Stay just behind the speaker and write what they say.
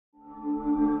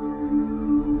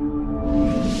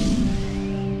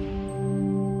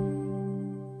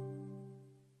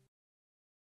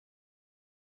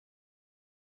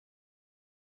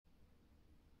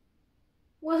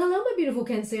beautiful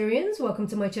Cancerians, welcome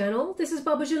to my channel. This is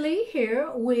Baba Jolie here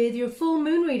with your full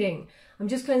moon reading. I'm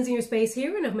just cleansing your space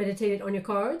here and I've meditated on your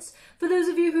cards. For those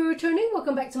of you who are returning,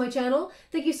 welcome back to my channel.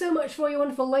 Thank you so much for your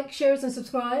wonderful likes, shares and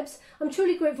subscribes. I'm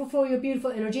truly grateful for your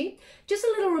beautiful energy. Just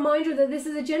a little reminder that this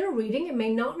is a general reading. It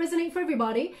may not resonate for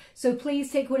everybody, so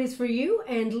please take what is for you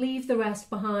and leave the rest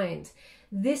behind.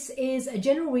 This is a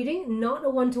general reading, not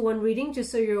a one-to-one reading,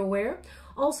 just so you're aware.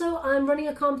 Also, I'm running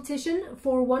a competition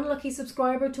for one lucky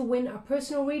subscriber to win a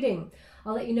personal reading.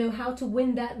 I'll let you know how to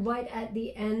win that right at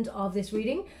the end of this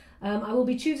reading. I will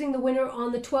be choosing the winner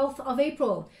on the 12th of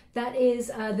April. That is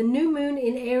the new moon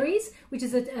in Aries, which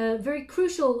is a very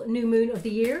crucial new moon of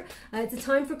the year. It's a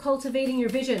time for cultivating your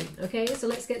vision. Okay, so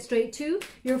let's get straight to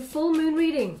your full moon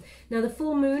reading. Now, the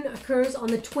full moon occurs on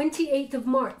the 28th of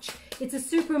March. It's a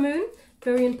super moon.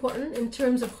 Very important in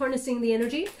terms of harnessing the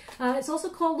energy. It's also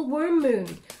called the worm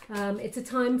moon. It's a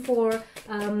time for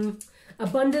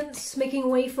abundance, making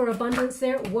way for abundance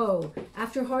there. Whoa,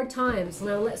 after hard times.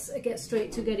 Now let's get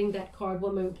straight to getting that card.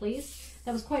 One moment, please.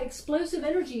 That was quite explosive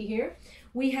energy here.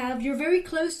 We have, you're very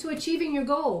close to achieving your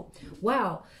goal.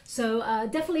 Wow. So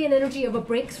definitely an energy of a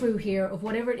breakthrough here of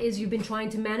whatever it is you've been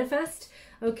trying to manifest.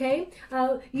 Okay,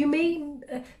 you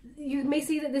may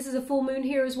see that this is a full moon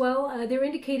here as well. They're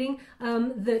indicating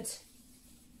that,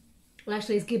 well,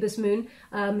 actually it's gibbous moon,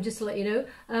 just to let you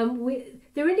know.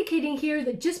 They're indicating here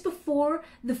that just before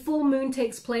the full moon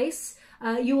takes place,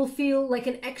 you will feel like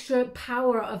an extra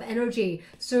power of energy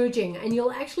surging, and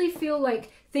you'll actually feel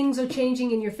like things are changing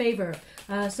in your favor.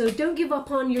 So don't give up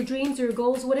on your dreams or your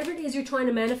goals, whatever it is you're trying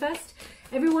to manifest.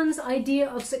 Everyone's idea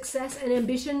of success and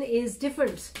ambition is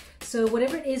different. So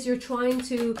whatever it is you're trying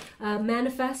to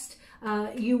manifest,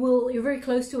 you're very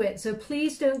close to it. So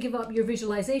please don't give up your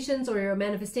visualizations or your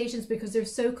manifestations because they're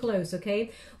so close,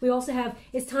 okay? We also have,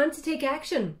 it's time to take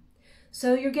action.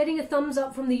 So you're getting a thumbs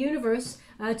up from the universe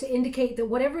to indicate that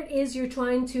whatever it is you're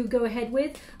trying to go ahead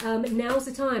with, now's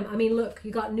the time. I mean, look,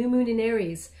 you got new moon in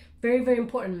Aries. Very, very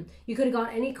important. You could have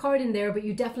got any card in there, but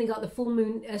you definitely got the full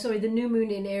moon, the new moon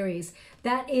in Aries.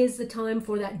 That is the time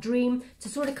for that dream to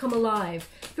sort of come alive.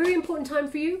 Very important time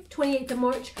for you, 28th of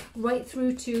March, right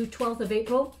through to 12th of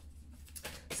April.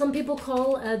 Some people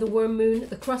call the worm moon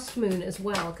the crust moon as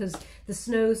well, because the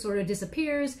snow sort of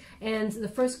disappears and the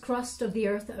first crust of the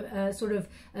earth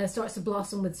starts to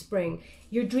blossom with spring.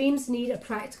 Your dreams need a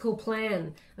practical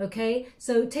plan, okay?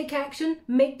 So take action,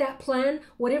 make that plan.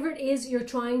 Whatever it is you're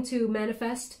trying to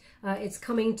manifest, it's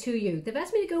coming to you. They've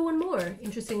asked me to go one more,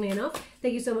 interestingly enough.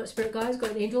 Thank you so much, Spirit Guides,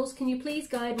 Guardian Angels. Can you please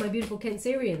guide my beautiful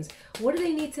Cancerians? What do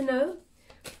they need to know?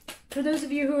 For those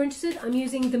of you who are interested, I'm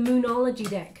using the Moonology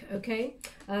deck, okay?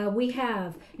 We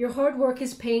have, your hard work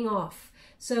is paying off.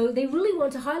 So they really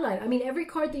want to highlight, I mean, every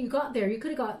card that you got there, you could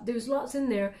have got, there's lots in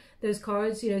there, those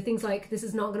cards, you know, things like this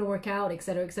is not going to work out,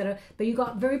 etc., etc. But you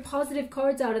got very positive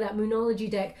cards out of that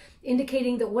Moonology deck,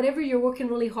 indicating that whatever you're working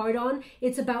really hard on,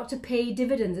 it's about to pay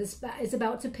dividends. It's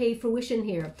about to pay fruition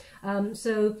here.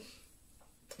 So,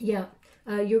 yeah,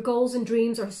 your goals and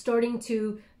dreams are starting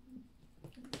to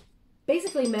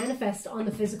basically manifest on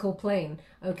the physical plane,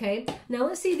 okay? Now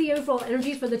let's see the overall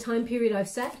energy for the time period I've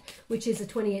set, which is the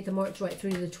 28th of March right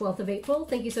through to the 12th of April.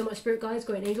 Thank you so much, Spirit Guides,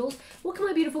 Guardian Angels. What can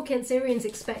my beautiful Cancerians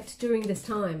expect during this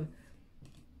time?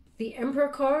 The Emperor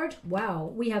card,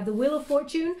 wow. We have the Wheel of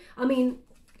Fortune. I mean,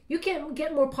 you can't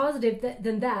get more positive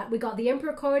than that. We got the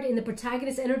Emperor card in the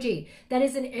protagonist energy. That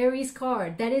is an Aries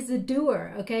card. That is the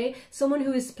doer, okay? Someone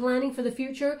who is planning for the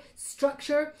future,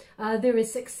 structure. There is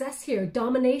success here,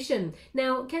 domination.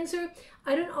 Now, Cancer,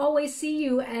 I don't always see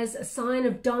you as a sign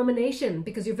of domination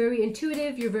because you're very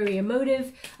intuitive, you're very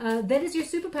emotive. That is your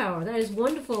superpower. That is a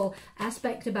wonderful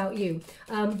aspect about you.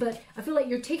 But I feel like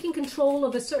you're taking control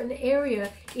of a certain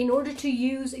area in order to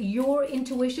use your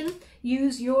intuition,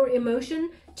 use your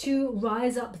emotion to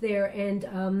rise up there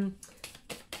and,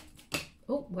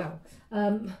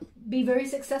 be very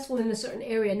successful in a certain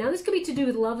area. Now, this could be to do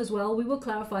with love as well. We will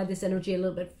clarify this energy a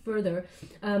little bit further.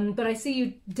 But I see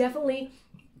you definitely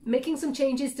making some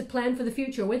changes to plan for the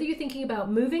future, whether you're thinking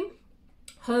about moving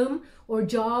home or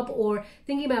job or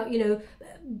thinking about, you know,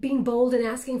 being bold and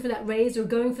asking for that raise or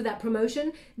going for that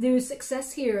promotion. There's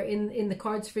success here in the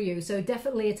cards for you. So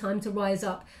definitely a time to rise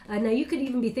up. Now you could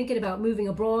even be thinking about moving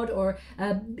abroad or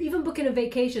even booking a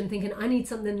vacation thinking I need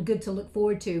something good to look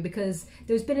forward to, because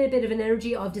there's been a bit of an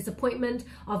energy of disappointment,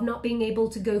 of not being able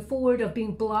to go forward, of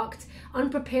being blocked,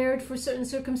 unprepared for certain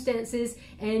circumstances,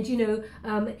 and you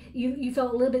know, you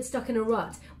felt a little bit stuck in a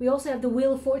rut. We also have the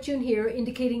Wheel of Fortune here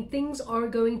indicating things are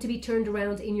going to be turned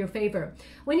around in your favor.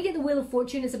 When you get the Wheel of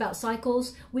Fortune, it's about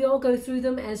cycles. We all go through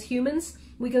them as humans.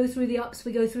 We go through the ups,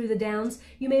 we go through the downs.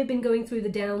 You may have been going through the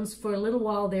downs for a little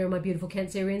while there, my beautiful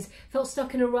Cancerians. Felt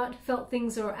stuck in a rut, felt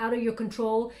things are out of your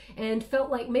control, and felt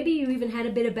like maybe you even had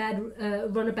a bit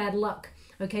of run of bad luck.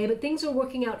 Okay, but things are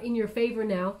working out in your favor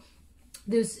now.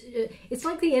 It's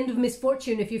like the end of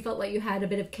misfortune if you felt like you had a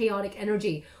bit of chaotic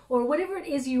energy, or whatever it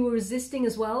is you were resisting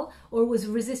as well, or was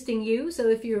resisting you. So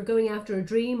if you're going after a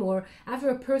dream or after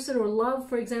a person or love,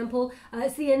 for example,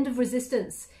 it's the end of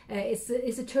resistance.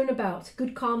 It's a turnabout.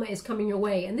 Good karma is coming your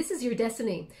way, and this is your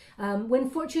destiny. When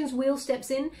fortune's wheel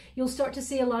steps in, you'll start to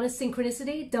see a lot of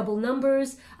synchronicity, double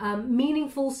numbers,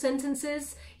 meaningful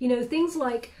sentences, you know, things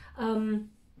like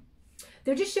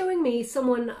they're just showing me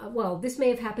someone, well, this may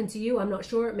have happened to you, I'm not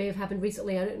sure, it may have happened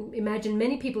recently, I don't imagine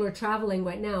many people are traveling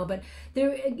right now, but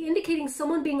they're indicating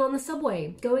someone being on the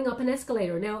subway, going up an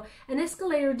escalator. Now, an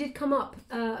escalator did come up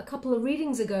a couple of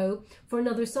readings ago for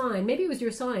another sign. Maybe it was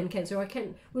your sign, Cancer, I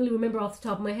can't really remember off the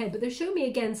top of my head, but they're showing me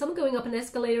again, someone going up an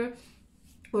escalator,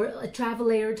 or a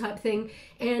travelator type thing,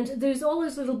 and there's all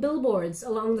those little billboards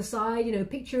along the side, you know,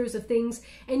 pictures of things,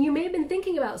 and you may have been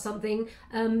thinking about something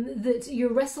that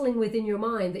you're wrestling with in your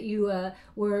mind, that you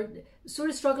were sort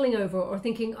of struggling over, or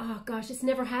thinking, oh gosh, it's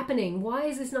never happening, why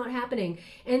is this not happening?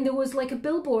 And there was like a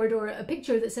billboard or a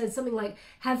picture that said something like,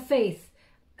 have faith,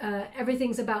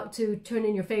 everything's about to turn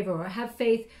in your favor, or have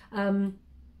faith,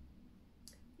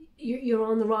 you're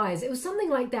on the rise. It was something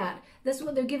like that. That's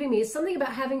what they're giving me. It's something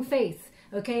about having faith.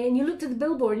 Okay, and you looked at the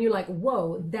billboard and you're like,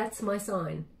 whoa, that's my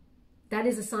sign. That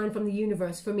is a sign from the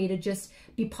universe for me to just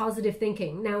be positive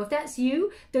thinking. Now, if that's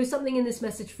you, there's something in this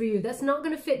message for you. That's not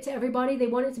going to fit to everybody. They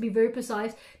want it to be very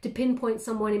precise, to pinpoint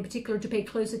someone in particular, to pay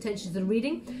close attention to the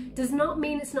reading. Does not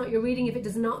mean it's not your reading. If it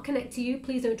does not connect to you,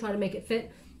 please don't try to make it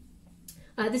fit.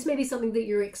 This may be something that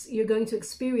you're going to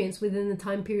experience within the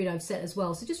time period I've set as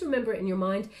well. So just remember it in your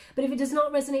mind. But if it does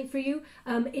not resonate for you,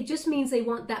 it just means they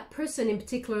want that person in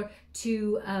particular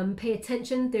to pay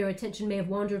attention. Their attention may have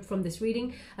wandered from this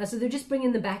reading. So they're just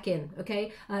bringing them back in,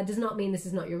 okay? Does not mean this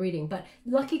is not your reading. But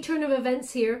lucky turn of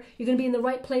events here. You're going to be in the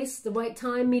right place, the right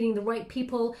time, meeting the right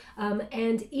people.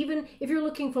 And even if you're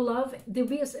looking for love, there'll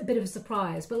be a bit of a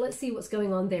surprise. But let's see what's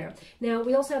going on there. Now,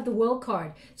 we also have the World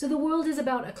card. So the World is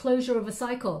about a closure of a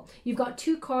cycle. You've got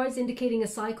two cards indicating a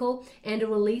cycle and a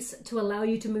release to allow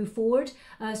you to move forward.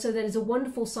 So that is a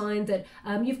wonderful sign that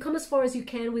you've come as far as you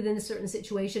can within a certain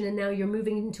situation, and now you're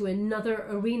moving into another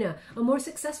arena, a more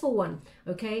successful one.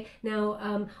 Okay,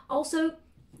 now also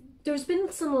there's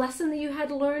been some lesson that you had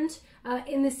learned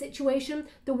in this situation.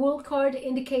 The World card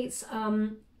indicates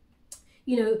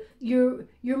you know,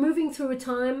 you're moving through a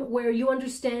time where you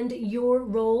understand your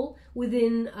role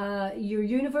within your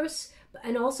universe,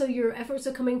 and also your efforts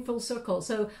are coming full circle.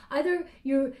 So either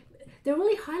they're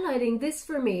really highlighting this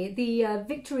for me, the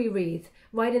victory wreath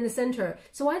right in the center.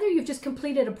 So either you've just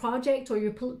completed a project or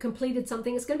you've completed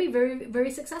something. It's going to be very, very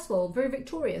successful, very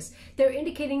victorious. They're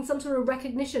indicating some sort of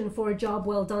recognition for a job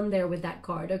well done there with that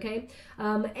card, okay?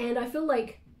 And I feel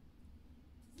like,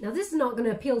 now this is not going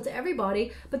to appeal to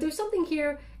everybody, but there's something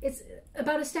here, it's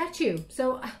about a statue.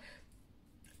 So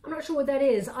I'm not sure what that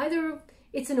is. Either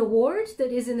it's an award that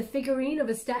is in the figurine of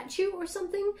a statue or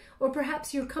something, or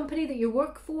perhaps your company that you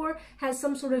work for has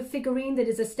some sort of figurine that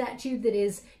is a statue that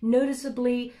is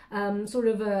noticeably sort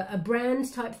of a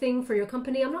brand type thing for your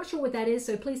company. I'm not sure what that is,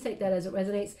 so please take that as it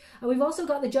resonates. We've also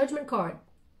got the Judgment card.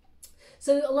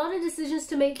 So a lot of decisions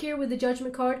to make here with the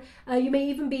Judgment card. You may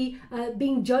even be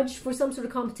being judged for some sort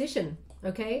of competition,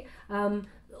 okay?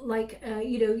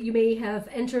 You know, you may have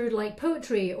entered like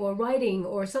poetry or writing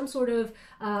or some sort of,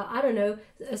 I don't know,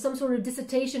 some sort of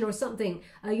dissertation or something.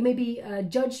 You may be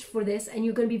judged for this, and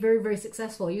you're going to be very, very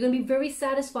successful. You're going to be very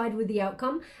satisfied with the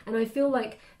outcome, and I feel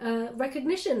like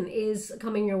recognition is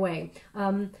coming your way.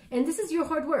 And this is your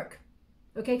hard work.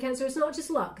 Okay, Cancer, it's not just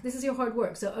luck. This is your hard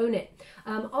work, so own it.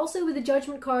 Also with the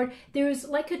Judgment card, there's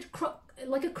like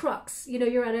a crux, you know,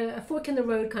 you're at a fork in the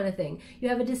road kind of thing. You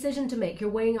have a decision to make. You're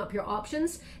weighing up your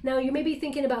options. Now, you may be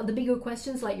thinking about the bigger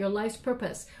questions like your life's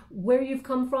purpose, where you've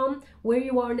come from, where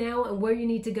you are now, and where you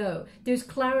need to go. There's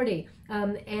clarity,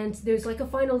 and there's like a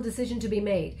final decision to be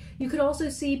made. You could also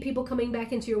see people coming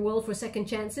back into your world for second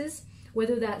chances,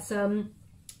 whether that's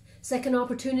second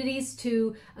opportunities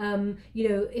to, you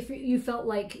know, if you felt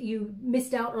like you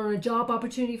missed out on a job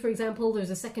opportunity, for example, there's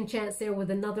a second chance there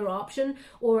with another option,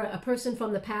 or a person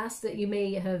from the past that you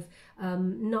may have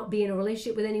not be in a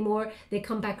relationship with anymore, they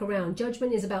come back around.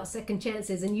 Judgment is about second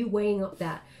chances and you weighing up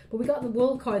that. But we got the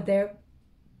World card there.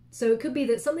 So it could be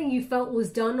that something you felt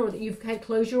was done or that you've had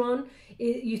closure on,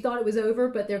 you thought it was over,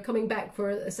 but they're coming back for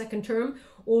a second term,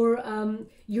 or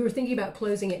you were thinking about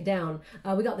closing it down.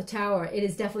 We got the Tower. It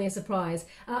is definitely a surprise.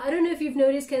 I don't know if you've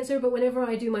noticed, Cancer, but whenever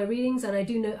I do my readings, and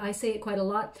I say it quite a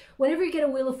lot, whenever you get a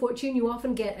Wheel of Fortune, you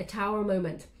often get a Tower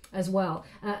moment as well.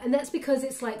 And that's because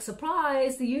it's like,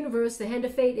 surprise, the universe, the hand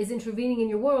of fate is intervening in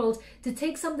your world to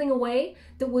take something away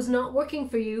that was not working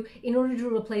for you in order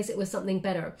to replace it with something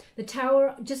better. The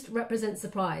Tower just represents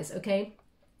surprise, okay?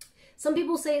 Some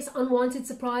people say it's unwanted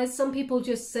surprise. Some people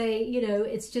just say, you know,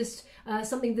 it's just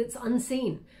something that's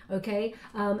unseen, okay?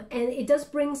 And it does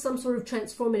bring some sort of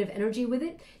transformative energy with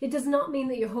it. It does not mean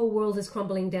that your whole world is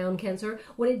crumbling down, Cancer.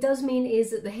 What it does mean is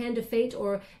that the hand of fate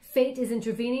or fate is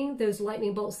intervening, those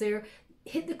lightning bolts there,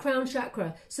 hit the crown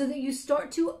chakra so that you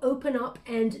start to open up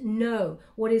and know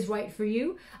what is right for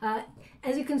you.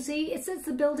 As you can see, it sets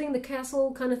the building, the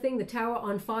castle kind of thing, the tower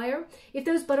on fire. If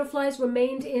those butterflies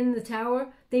remained in the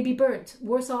tower, they'd be burnt.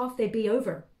 Worse off, they'd be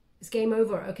over. It's game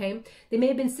over, okay? They may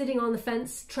have been sitting on the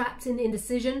fence, trapped in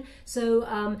indecision.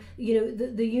 So, you know,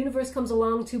 the universe comes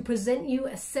along to present you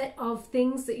a set of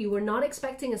things that you were not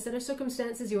expecting, a set of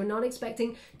circumstances you were not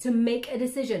expecting to make a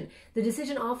decision. The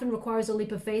decision often requires a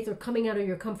leap of faith or coming out of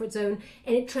your comfort zone,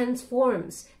 and it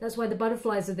transforms. That's why the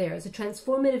butterflies are there. It's a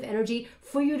transformative energy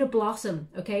for you to blossom,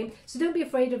 okay? So don't be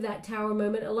afraid of that Tower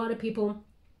moment. A lot of people,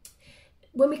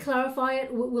 when we clarify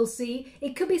it, we'll see.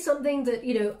 It could be something that,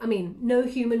 you know, I mean, no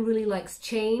human really likes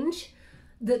change,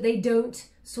 that they don't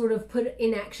sort of put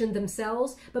in action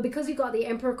themselves. But because you got the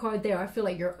Emperor card there, I feel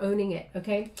like you're owning it,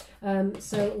 okay?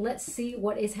 So let's see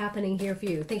what is happening here for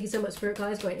you. Thank you so much, Spirit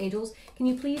Guides, Guardian Angels. Can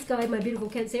you please guide my beautiful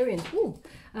Cancerians? Ooh,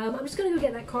 I'm just going to go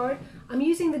get that card. I'm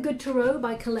using the Good Tarot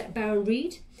by Colette Baron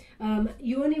Reid.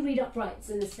 You only read uprights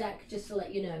in this deck, just to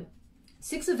let you know.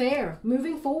 Six of Air,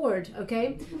 moving forward,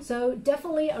 okay? So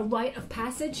definitely a rite of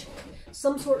passage.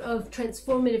 Some sort of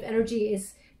transformative energy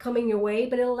is coming your way,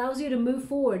 but it allows you to move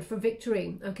forward for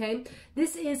victory, okay?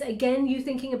 This is, again, you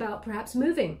thinking about perhaps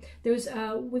moving. There's,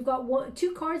 we've got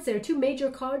two cards there, two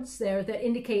major cards there that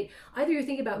indicate either you're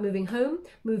thinking about moving home,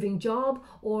 moving job,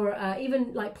 or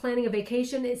even like planning a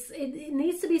vacation. It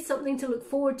needs to be something to look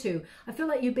forward to. I feel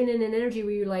like you've been in an energy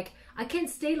where you're like, I can't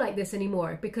stay like this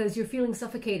anymore because you're feeling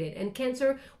suffocated. And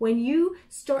Cancer, when you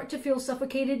start to feel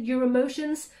suffocated, your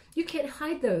emotions, you can't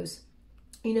hide those.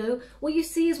 You know, what you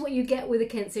see is what you get with a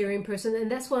Cancerian person, and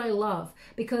that's what I love,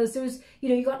 because there's, you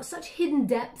know, you got such hidden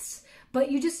depths, but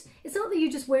you just, it's not that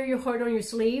you just wear your heart on your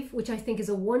sleeve, which I think is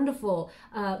a wonderful,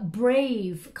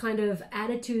 brave kind of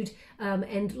attitude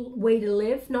and way to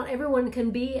live. Not everyone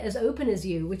can be as open as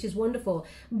you, which is wonderful.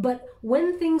 But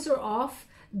when things are off,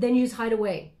 then you just hide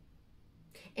away.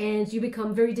 And you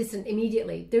become very distant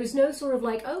immediately. There's no sort of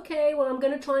like, okay, well, I'm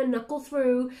going to try and knuckle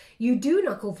through. You do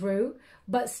knuckle through,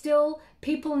 but still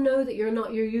people know that you're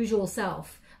not your usual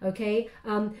self, okay?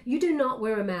 You do not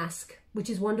wear a mask, which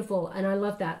is wonderful, and I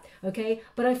love that, okay?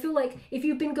 But I feel like if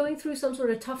you've been going through some sort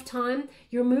of tough time,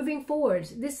 you're moving forward.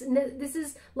 This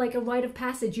is like a rite of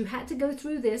passage. You had to go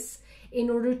through this in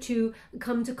order to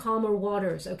come to calmer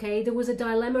waters, okay? There was a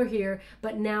dilemma here,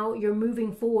 but now you're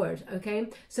moving forward, okay?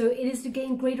 So it is to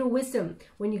gain greater wisdom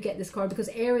when you get this card, because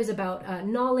air is about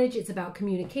knowledge, it's about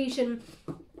communication.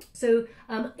 So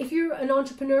if you're an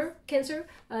entrepreneur, Cancer,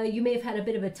 you may have had a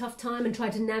bit of a tough time and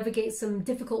tried to navigate some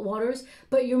difficult waters,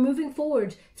 but you're moving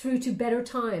forward through to better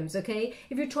times, okay?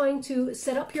 If you're trying to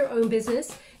set up your own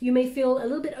business, you may feel a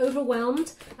little bit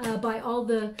overwhelmed by all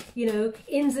the, you know,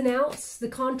 ins and outs, the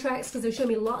contracts, because they're showing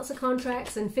me lots of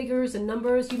contracts and figures and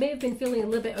numbers. You may have been feeling a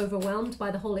little bit overwhelmed by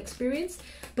the whole experience,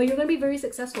 but you're going to be very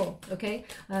successful, okay?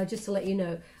 Just to let you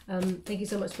know. Thank you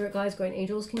so much, Spirit Guides, Guardian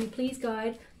Angels. Can you please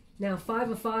guide? Now, Five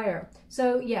of Fire.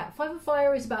 So yeah, Five of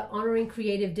Fire is about honoring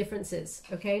creative differences,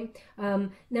 okay?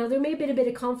 Now, there may have been a bit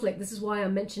of conflict. This is why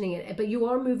I'm mentioning it, but you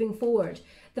are moving forward.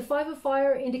 The Five of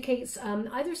Fire indicates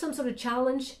either some sort of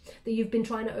challenge that you've been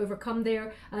trying to overcome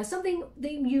there, something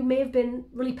that you may have been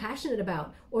really passionate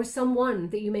about, or someone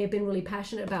that you may have been really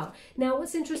passionate about. Now,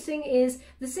 what's interesting is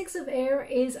the Six of Air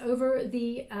is over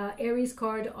the Aries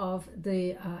card of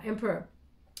the Emperor.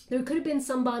 There could have been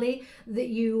somebody that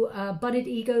you butted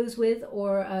egos with,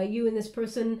 or you and this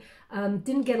person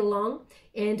didn't get along,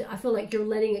 and I feel like you're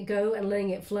letting it go and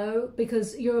letting it flow,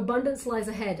 because your abundance lies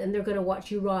ahead and they're going to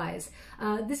watch you rise.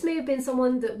 This may have been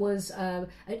someone that was a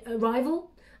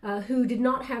rival, who did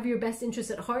not have your best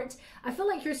interest at heart. I feel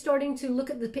like you're starting to look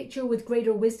at the picture with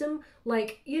greater wisdom.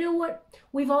 Like, you know what?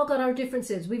 We've all got our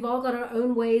differences. We've all got our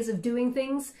own ways of doing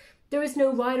things. There is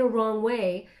no right or wrong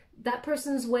way. That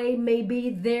person's way may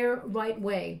be their right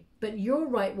way, but your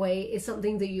right way is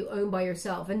something that you own by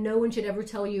yourself, and no one should ever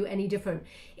tell you any different.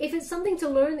 If it's something to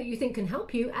learn that you think can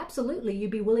help you, absolutely,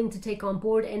 you'd be willing to take on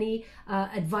board any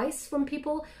advice from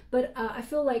people. But I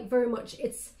feel like very much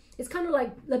it's kind of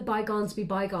like let bygones be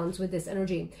bygones with this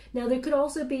energy. Now, there could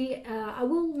also be, I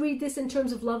will read this in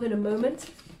terms of love in a moment,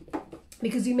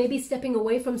 because you may be stepping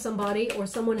away from somebody, or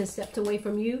someone has stepped away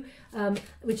from you,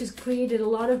 which has created a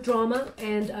lot of drama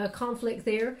and conflict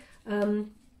there.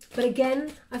 But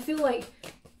again, I feel like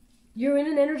you're in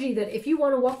an energy that if you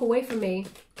want to walk away from me,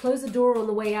 close the door on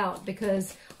the way out,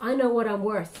 because I know what I'm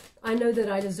worth. I know that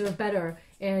I deserve better.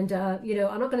 And, you know,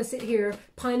 I'm not going to sit here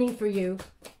pining for you.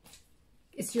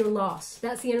 It's your loss.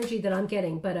 That's the energy that I'm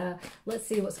getting. But let's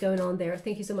see what's going on there.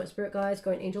 Thank you so much, Spirit Guides,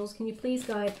 Guardian Angels. Can you please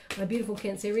guide my beautiful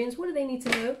Cancerians? What do they need to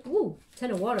know? Ooh,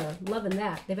 10 of water. Loving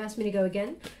that. They've asked me to go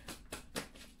again.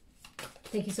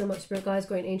 Thank you so much, Spirit Guides,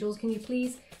 Guardian Angels. Can you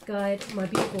please guide my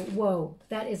beautiful... Whoa,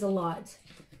 that is a lot.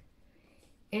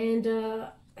 And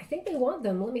I think they want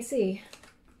them. Let me see.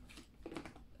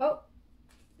 Oh,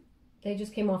 they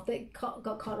just came off. They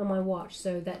got caught on my watch,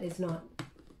 so that is not...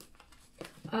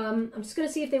 I'm just going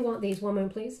to see if they want these. One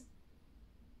moment, please.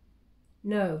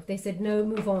 No, they said no,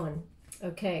 move on.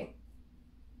 Okay,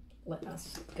 let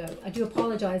us go. I do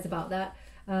apologize about that.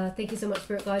 Thank you so much,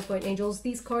 Spirit Guides, Guardian Angels.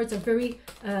 These cards are very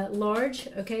large,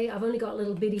 okay? I've only got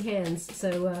little bitty hands,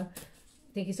 so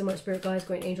thank you so much, Spirit Guides,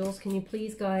 Guardian Angels. Can you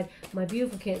please guide my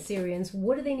beautiful Cancerians?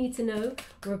 What do they need to know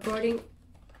regarding...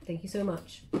 Thank you so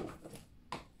much.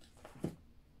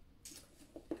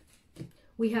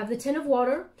 We have the 10 of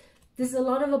water. There's a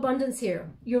lot of abundance here.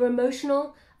 Your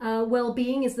emotional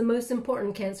well-being is the most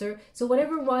important, Cancer. So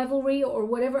whatever rivalry or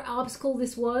whatever obstacle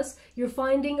this was, you're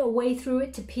finding a way through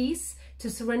it to peace, to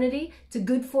serenity, to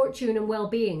good fortune and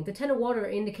well-being. The 10 of water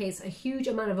indicates a huge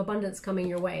amount of abundance coming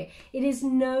your way. It is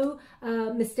no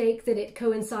mistake that it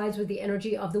coincides with the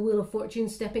energy of the Wheel of Fortune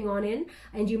stepping on in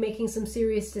and you making some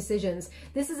serious decisions.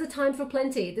 This is a time for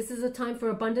plenty. This is a time for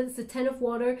abundance. The 10 of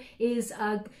water is,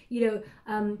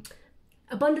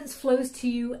 abundance flows to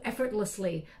you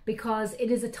effortlessly because it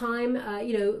is a time,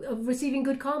 you know, of receiving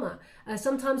good karma.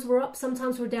 Sometimes we're up,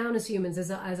 sometimes we're down as humans,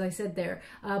 as I said there.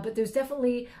 But there's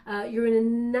definitely, you're in a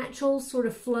natural sort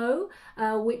of flow,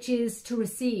 which is to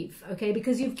receive, okay?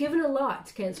 Because you've given a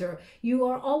lot, Cancer. You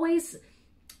are always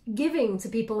giving to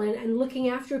people and looking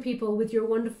after people with your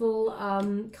wonderful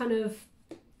kind of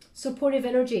supportive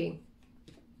energy.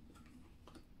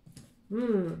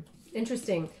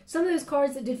 Interesting. Some of those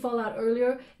cards that did fall out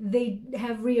earlier, they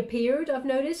have reappeared, I've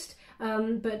noticed,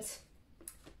 but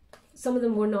some of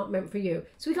them were not meant for you.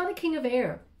 So we got a King of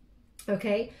Air,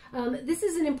 okay? This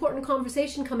is an important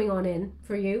conversation coming on in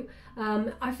for you.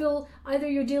 I feel either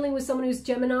you're dealing with someone who's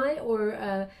Gemini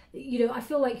or, you know, I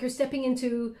feel like you're stepping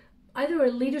into either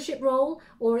a leadership role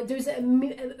or there's a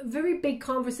very big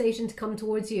conversation to come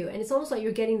towards you, and it's almost like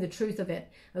you're getting the truth of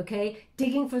it, okay?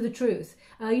 Digging for the truth.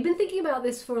 You've been thinking about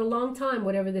this for a long time,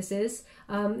 whatever this is.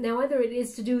 Now either it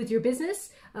is to do with your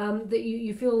business, that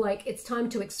you feel like it's time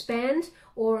to expand,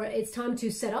 or it's time to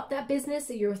set up that business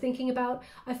that you're thinking about.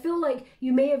 I feel like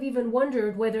you may have even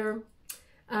wondered whether,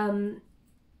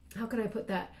 how can I put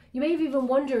that? You may have even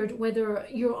wondered whether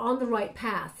you're on the right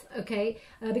path, okay?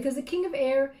 Because the King of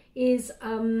Air is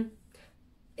a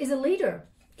leader,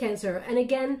 Cancer. And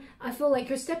again, I feel like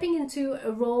you're stepping into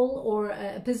a role or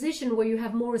a position where you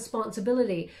have more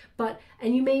responsibility,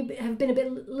 and you may have been a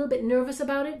little bit nervous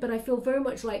about it, but I feel very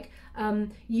much like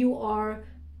you are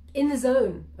in the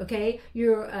zone, okay?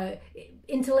 You're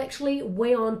intellectually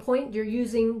way on point. You're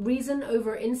using reason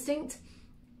over instinct.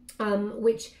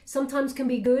 Which sometimes can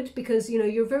be good because, you know,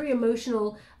 you're a very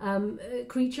emotional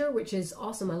creature, which is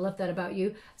awesome. I love that about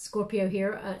you, Scorpio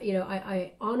here. You know,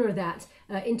 I honor that.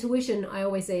 Intuition, I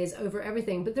always say, is over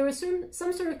everything. But there are some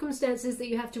circumstances that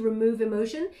you have to remove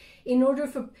emotion in order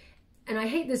for... And I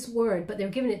hate this word, but they're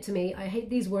giving it to me. I hate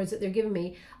these words that they're giving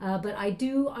me, but I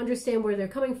do understand where they're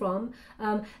coming from.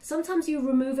 Sometimes you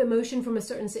remove emotion from a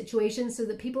certain situation so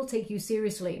that people take you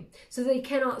seriously. So they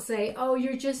cannot say, oh,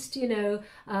 you're just, you know,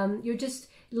 you're just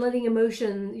letting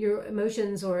your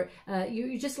emotions, or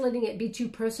you're just letting it be too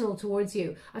personal towards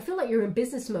you. I feel like you're in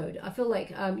business mode. I feel like,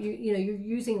 you know, you're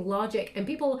using logic, and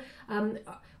people,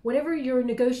 whatever you're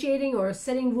negotiating or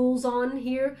setting rules on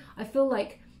here, I feel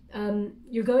like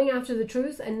you're going after the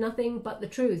truth and nothing but the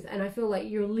truth. And I feel like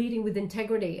you're leading with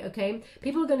integrity, okay?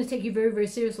 People are going to take you very, very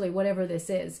seriously, whatever this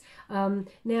is.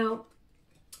 Now,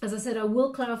 as I said, I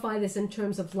will clarify this in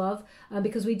terms of love,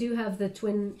 because we do have the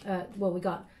twin, well, we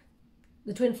got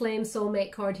the twin flame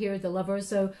soulmate card here, the lovers.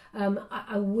 So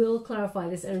I will clarify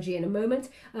this energy in a moment,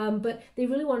 but they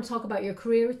really want to talk about your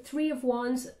career. Three of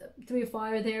Wands, Three of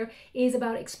Fire there is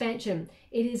about expansion.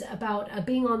 It is about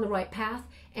being on the right path.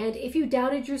 And if you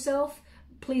doubted yourself,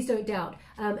 please don't doubt.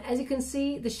 As you can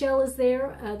see, the shell is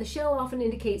there. The shell often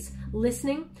indicates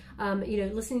listening,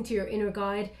 listening to your inner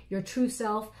guide, your true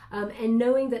self, and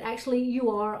knowing that actually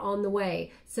you are on the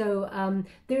way. So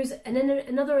there's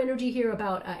another energy here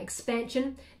about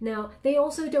expansion. Now, they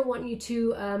also don't want you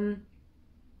to...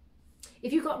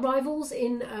 if you've got rivals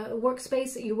in a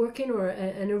workspace that you work in, or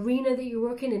an arena that you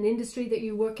work in, an industry that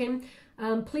you work in,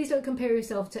 please don't compare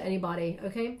yourself to anybody,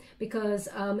 okay? Because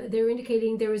they're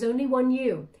indicating there is only one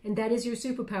you, and that is your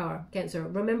superpower, Cancer.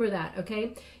 Remember that,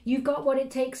 okay? You've got what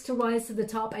it takes to rise to the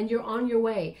top, and you're on your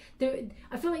way.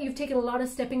 I feel like you've taken a lot of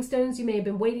stepping stones. You may have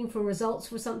been waiting for results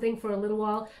for something for a little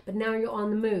while, but now you're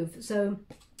on the move. So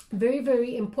very,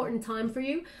 very important time for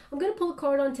you. I'm going to pull a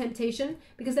card on temptation,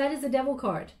 because that is the Devil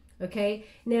card, okay?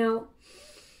 Now,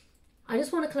 I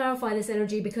just want to clarify this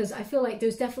energy because I feel like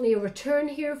there's definitely a return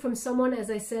here from someone, as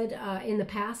I said in the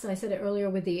past. I said it earlier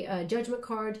with the Judgment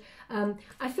card.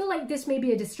 I feel like this may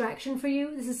be a distraction for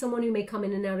you. This is someone who may come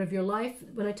in and out of your life.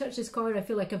 When I touch this card, I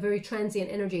feel like a very transient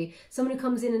energy. Someone who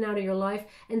comes in and out of your life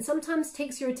and sometimes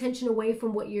takes your attention away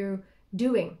from what you're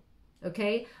doing,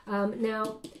 okay?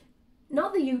 Now,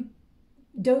 not that you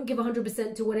don't give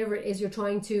 100% to whatever it is you're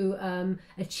trying to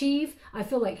achieve. I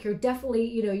feel like you're definitely,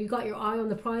 you got your eye on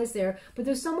the prize there. But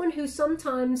there's someone who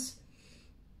sometimes,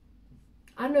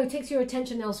 I don't know, takes your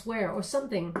attention elsewhere, or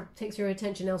something takes your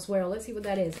attention elsewhere. Let's see what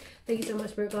that is. Thank you so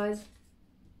much, Spirit Guides.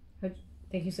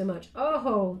 Thank you so much.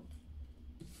 Oh,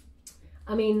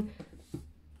 I mean,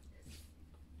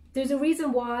 there's a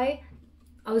reason why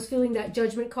I was feeling that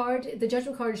Judgment card. The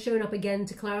Judgment card is showing up again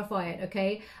to clarify it,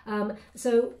 okay?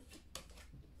 So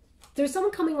there's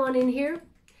someone coming on in here.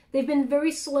 They've been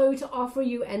very slow to offer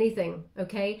you anything,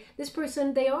 okay? This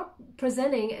person, they are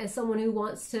presenting as someone who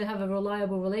wants to have a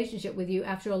reliable relationship with you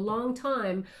after a long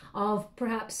time of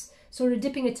perhaps sort of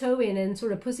dipping a toe in and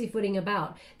sort of pussyfooting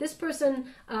about. This person,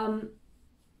 I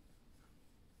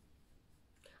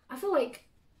feel like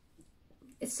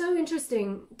it's so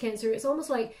interesting, Cancer. It's almost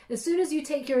like as soon as you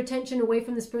take your attention away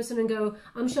from this person and go,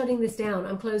 I'm shutting this down,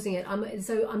 I'm closing it,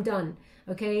 I'm done,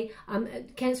 okay?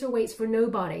 Cancer waits for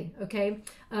nobody, okay?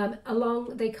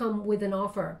 Along they come with an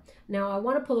offer. Now, I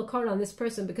want to pull a card on this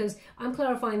person because I'm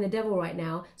clarifying the Devil right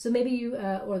now. So maybe you,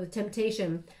 or the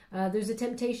temptation. There's a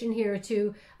temptation here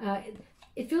to,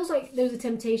 it feels like there's a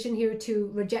temptation here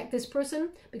to reject this person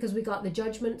because we got the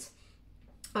Judgment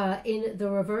in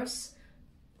the reverse.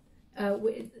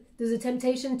 There's a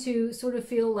temptation to sort of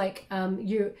feel like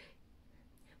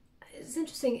it's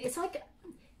interesting.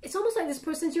 It's almost like this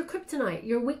person's your kryptonite,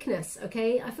 your weakness,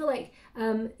 okay? I feel like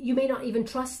you may not even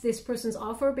trust this person's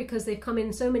offer because they've come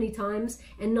in so many times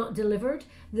and not delivered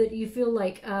that you feel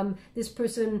like this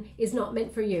person is not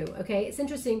meant for you, okay? It's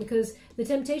interesting because the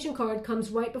temptation card comes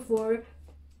right before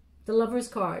the Lover's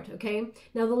card, okay?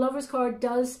 Now, the Lover's card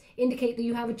does indicate that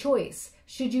you have a choice.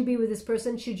 Should you be with this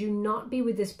person? Should you not be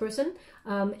with this person?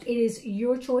 It is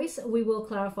your choice. We will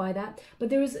clarify that. But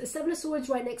there is Seven of Swords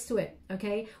right next to it,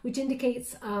 okay? Which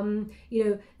indicates, either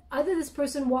this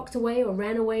person walked away or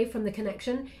ran away from the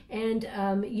connection and,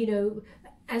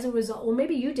 as a result, or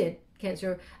maybe you did,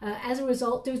 Cancer. As a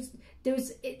result,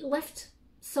 it left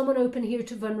someone open here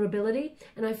to vulnerability.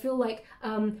 And I feel like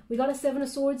we got a Seven of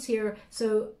Swords here,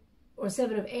 or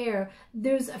Seven of Air.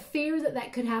 There's a fear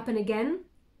that could happen again.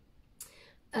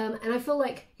 And I feel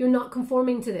like you're not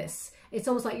conforming to this. It's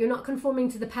almost like you're not conforming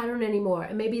to the pattern anymore.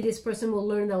 And maybe this person will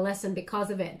learn the lesson because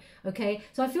of it. Okay.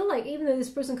 So I feel like even though this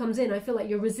person comes in, I feel like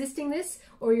you're resisting this,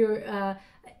 or you're,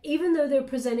 even though they're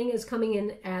presenting as coming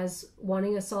in as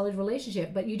wanting a solid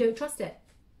relationship, but you don't trust it.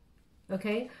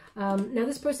 Okay. Now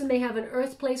this person may have an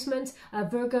Earth placement,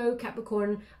 Virgo,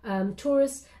 Capricorn,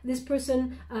 Taurus. This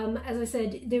person, as I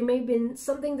said, there may have been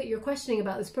something that you're questioning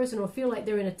about this person, or feel like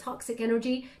they're in a toxic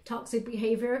energy, toxic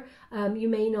behavior. You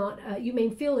may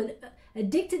feel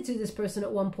addicted to this person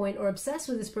at one point, or obsessed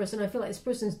with this person. I feel like this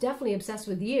person's definitely obsessed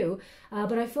with you,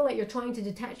 but I feel like you're trying to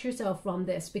detach yourself from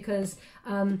this because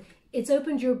it's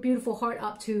opened your beautiful heart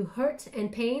up to hurt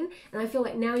and pain, and I feel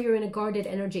like now you're in a guarded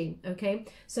energy, okay?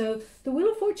 So the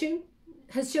Wheel of Fortune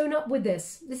has shown up with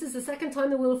this. This is the second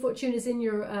time the Wheel of Fortune is in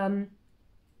your...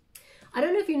 I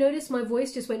don't know if you noticed, my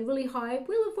voice just went really high.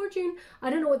 Wheel of Fortune. I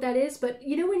don't know what that is, but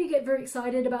you know when you get very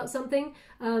excited about something,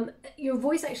 your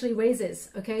voice actually raises,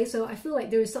 okay? So I feel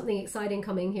like there is something exciting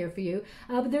coming here for you.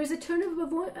 But there is a turn of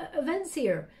events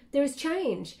here. there's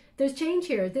change. There's change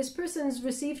here. This person's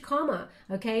received karma,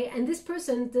 okay? And this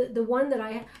person, the one that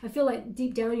I feel like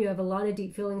deep down you have a lot of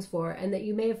deep feelings for, and that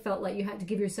you may have felt like you had to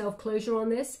give yourself closure on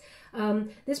this.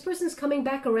 This person's coming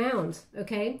back around,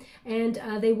 okay? And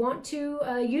they want to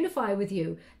unify with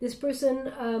you. This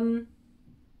person...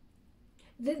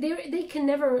 They can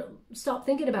never stop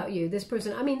thinking about you, this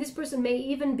person. I mean, this person may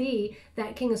even be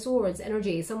that King of Swords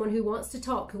energy, someone who wants to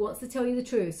talk, who wants to tell you the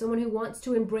truth, someone who wants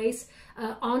to embrace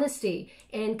honesty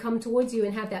and come towards you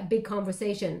and have that big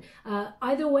conversation.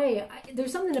 Either way,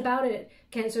 there's something about it,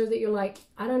 Cancer, that you're like,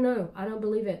 I don't know, I don't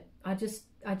believe it. I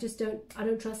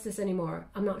don't trust this anymore.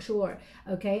 I'm not sure.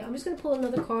 Okay, I'm just going to pull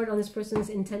another card on this person's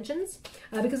intentions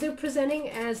because they're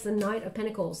presenting as the Knight of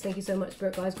Pentacles. Thank you so much,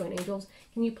 Spirit Guides, Guardian Angels.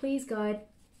 Can you please guide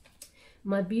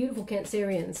my beautiful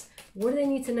Cancerians? What do they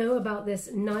need to know about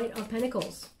this Knight of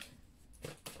Pentacles?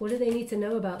 What do they need to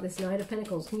know about this Knight of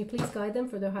Pentacles? Can you please guide them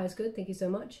for their highest good? Thank you so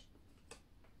much.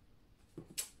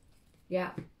 Yeah.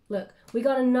 Look, we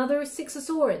got another Six of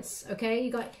Swords,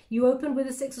 okay? You opened with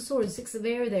a Six of Swords, Six of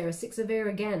Air there, Six of Air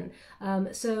again.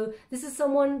 So this is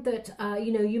someone that,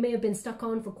 you know, you may have been stuck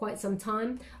on for quite some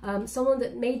time. Someone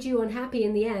that made you unhappy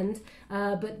in the end,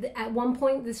 but at one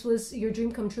point this was your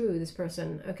dream come true, this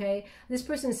person, okay? This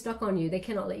person is stuck on you. They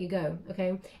cannot let you go,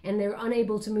 okay? And they're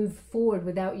unable to move forward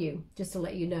without you, just to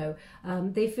let you know.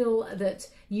 They feel that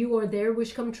you are their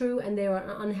wish come true and they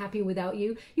are unhappy without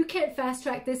you. You can't fast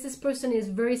track this. This person is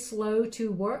very slow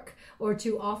to work or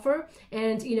to offer,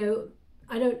 and you know,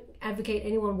 I don't advocate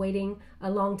anyone waiting a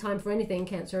long time for anything,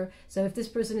 Cancer. So if this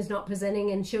person is not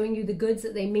presenting and showing you the goods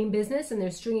that they mean business and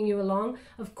they're stringing you along,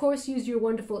 of course use your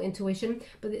wonderful intuition,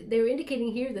 but they're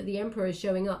indicating here that the Emperor is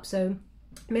showing up. So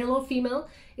male or female,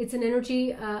 it's an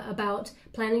energy about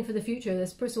planning for the future.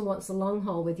 This person wants the long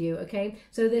haul with you, okay?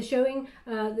 So they're showing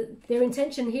their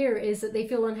intention here is that they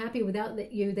feel unhappy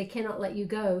without you. They cannot let you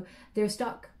go. They're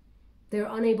stuck. They're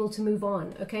unable to move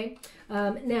on, okay?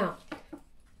 Now,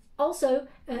 also,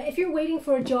 if you're waiting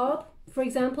for a job, for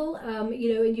example,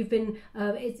 you know, and you've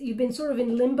been sort of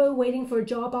in limbo waiting for a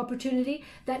job opportunity,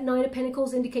 that Nine of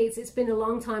Pentacles indicates it's been a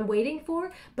long time waiting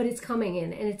for, but it's coming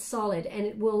in and it's solid and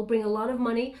it will bring a lot of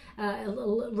money, a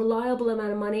reliable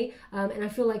amount of money, and I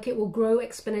feel like it will grow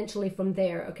exponentially from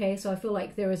there, okay? So I feel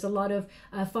like there is a lot of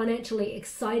financially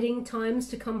exciting times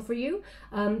to come for you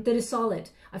that is solid.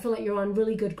 I feel like you're on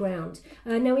really good ground.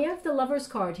 Now we have the Lover's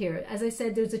card here. As I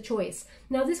said, there's a choice.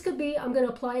 Now this could be, I'm going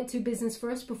to apply it to business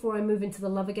first before I move into the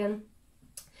love again.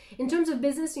 In terms of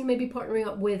business, you may be partnering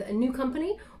up with a new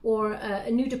company or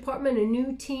a new department, a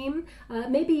new team.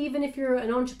 Maybe even if you're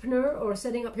an entrepreneur or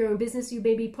setting up your own business, you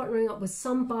may be partnering up with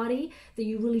somebody that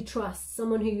you really trust,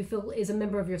 someone who you feel is a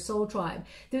member of your soul tribe.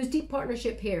 There's deep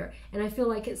partnership here, and I feel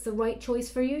like it's the right choice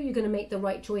for you. You're going to make the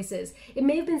right choices. It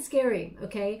may have been scary,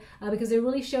 okay, because they're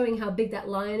really showing how big that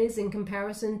lion is in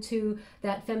comparison to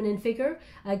that feminine figure.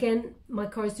 Again, my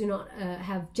cards do not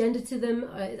have gender to them.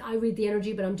 I read the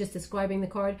energy, but I'm just describing the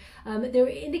card. They're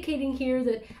indicating here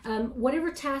that whatever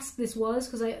task this was,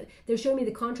 because they're showing me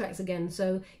the contracts again,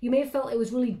 so you may have felt it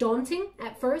was really daunting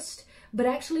at first, but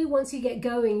actually once you get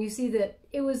going, you see that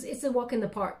it's a walk in the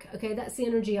park, okay? That's the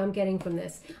energy I'm getting from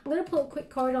this. I'm going to pull a quick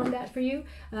card on that for you.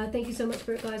 Thank you so much,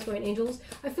 Spirit Guides, Guardian Angels.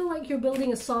 I feel like you're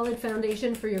building a solid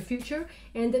foundation for your future,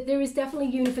 and that there is definitely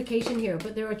unification here,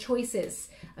 but there are choices.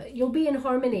 You'll be in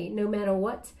harmony no matter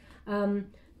what.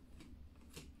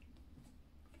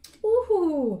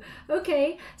 Ooh,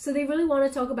 okay, so they really want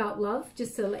to talk about love,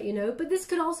 just to let you know, but this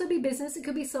could also be business. It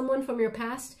could be someone from your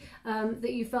past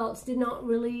that you felt did not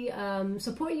really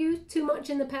support you too much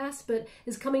in the past, but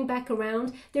is coming back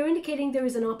around. They're indicating there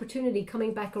is an opportunity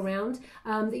coming back around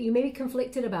that you may be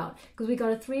conflicted about, because we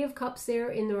got a Three of Cups there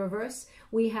in the reverse.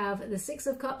 We have the Six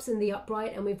of Cups in the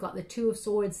upright, and we've got the Two of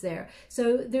Swords there.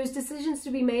 So there's decisions to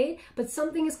be made, but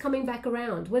something is coming back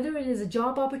around. Whether it is a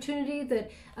job opportunity that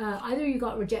either you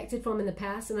got rejected from in the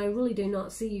past, and I really do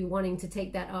not see you wanting to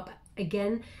take that up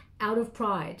again out of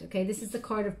pride, okay? This is the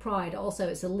card of pride. Also,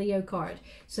 it's a Leo card.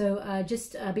 So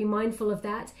just be mindful of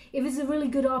that. If it's a really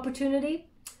good opportunity,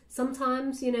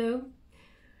 sometimes, you know,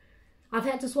 I've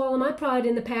had to swallow my pride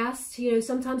in the past. You know,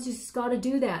 sometimes you just got to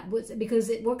do that because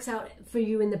it works out for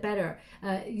you in the better.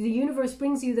 The universe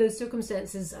brings you those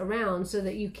circumstances around so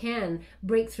that you can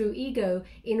break through ego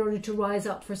in order to rise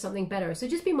up for something better. So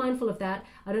just be mindful of that.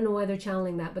 I don't know why they're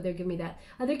channeling that, but they're giving me that.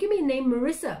 They're giving me a name,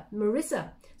 Marissa.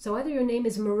 Marissa. So either your name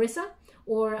is Marissa,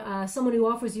 or someone who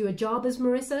offers you a job as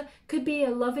Marissa. Could be a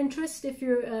love interest if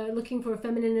you're looking for a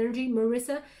feminine energy,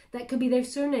 Marissa. That could be their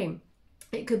surname.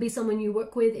 It could be someone you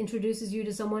work with introduces you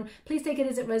to someone. Please take it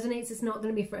as it resonates. It's not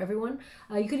going to be for everyone.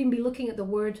 You could even be looking at the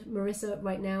word Marissa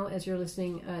right now as you're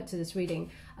listening to this reading.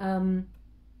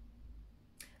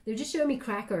 They're just showing me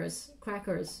crackers,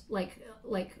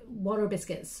 like water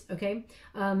biscuits, okay?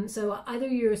 So either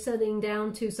you're settling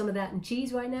down to some of that and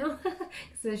cheese right now, so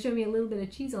they're showing me a little bit of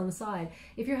cheese on the side.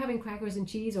 If you're having crackers and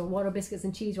cheese or water biscuits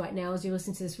and cheese right now as you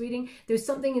listen to this reading, there's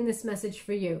something in this message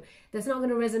for you. That's not going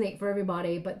to resonate for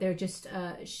everybody, but they're just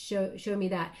show me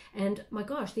that. And my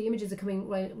gosh, the images are coming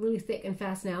really thick and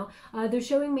fast now. They're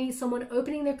showing me someone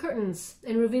opening their curtains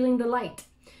and revealing the light.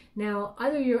 Now,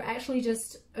 either you're actually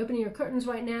just opening your curtains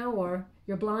right now or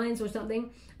your blinds or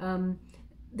something.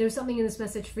 There's something in this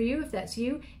message for you if that's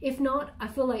you. If not, I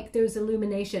feel like there's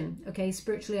illumination, okay?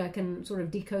 Spiritually, I can sort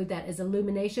of decode that as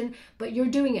illumination, but you're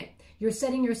doing it. You're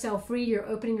setting yourself free. You're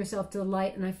opening yourself to the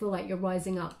light, and I feel like you're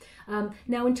rising up.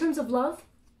 Now, in terms of love,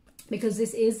 because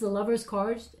this is the Lover's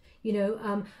card, you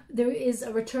know, there is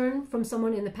a return from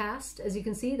someone in the past, as you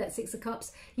can see, that Six of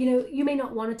Cups. You know, you may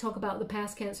not want to talk about the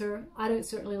past, Cancer. I don't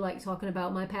certainly like talking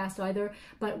about my past either,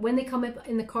 but when they come up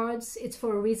in the cards, it's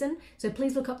for a reason. So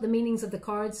please look up the meanings of the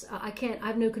cards. I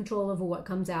have no control over what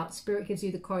comes out. Spirit gives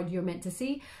you the card you're meant to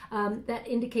see. That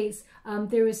indicates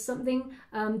there is something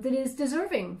that is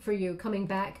deserving for you coming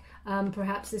back.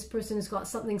 Perhaps this person has got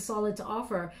something solid to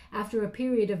offer after a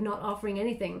period of not offering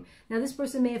anything. Now, this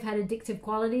person may have had addictive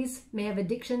qualities, may have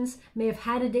addictions, may have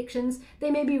had addictions. They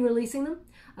may be releasing them.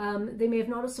 They may have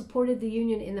not supported the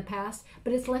union in the past,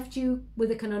 but it's left you with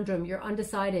a conundrum. You're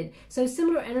undecided. So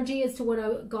similar energy as to what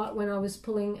I got when I was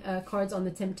pulling cards on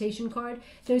the Temptation card.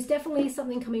 There's definitely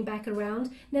something coming back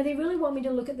around. Now, they really want me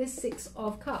to look at this Six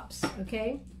of Cups,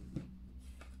 okay?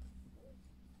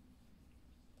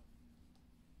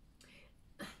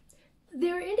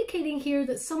 They're indicating here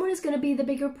that someone is going to be the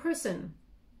bigger person.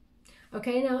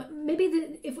 Okay, now maybe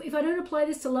if I don't apply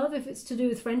this to love, if it's to do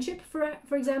with friendship,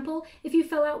 for example, if you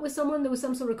fell out with someone, there was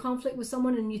some sort of conflict with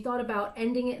someone and you thought about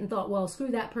ending it and thought, well, screw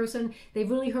that person, they've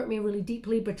really hurt me really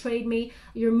deeply, betrayed me,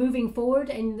 you're moving forward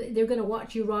and they're going to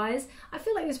watch you rise. I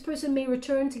feel like this person may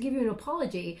return to give you an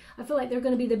apology. I feel like they're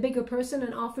going to be the bigger person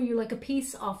and offer you like a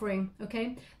peace offering,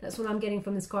 okay? That's what I'm getting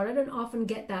from this card. I don't often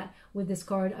get that with this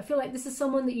card. I feel like this is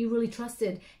someone that you really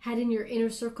trusted, had in your inner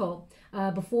circle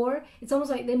before. It's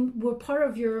almost like they were part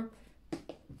of your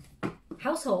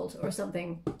household or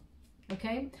something,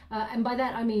 okay? And by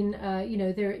that I mean, you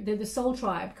know, they're the soul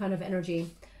tribe kind of energy.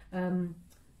 But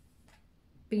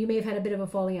you may have had a bit of a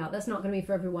falling out. That's not going to be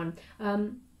for everyone. Now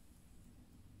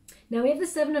we have the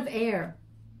Seven of Air.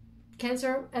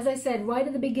 Cancer, as I said right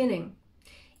at the beginning,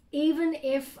 even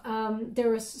if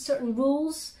there are certain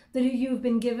rules that you've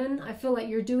been given, I feel like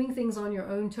you're doing things on your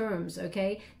own terms,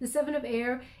 okay? The Seven of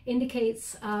Air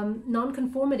indicates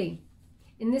non-conformity.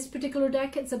 In this particular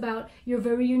deck, it's about you're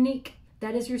very unique.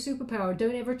 That is your superpower.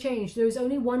 Don't ever change. There's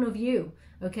only one of you,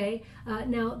 okay?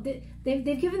 Now,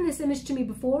 they've given this image to me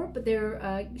before, but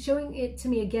they're showing it to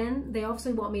me again. They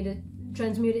obviously want me to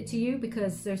transmute it to you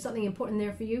because there's something important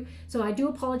there for you. So I do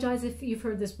apologize if you've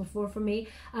heard this before from me,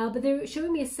 but they're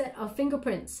showing me a set of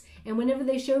fingerprints. And whenever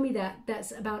they show me that,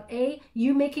 that's about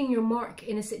you making your mark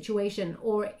in a situation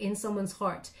or in someone's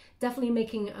heart. Definitely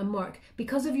making a mark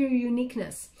because of your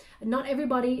uniqueness. Not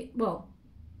everybody, well,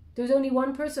 there's only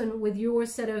one person with your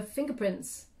set of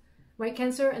fingerprints, right,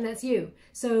 Cancer? And that's you.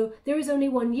 So there is only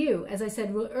one you, as I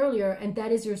said earlier, and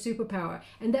that is your superpower.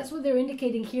 And that's what they're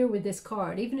indicating here with this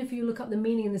card. Even if you look up the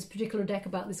meaning in this particular deck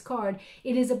about this card,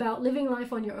 it is about living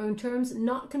life on your own terms,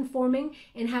 not conforming,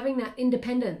 and having that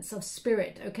independence of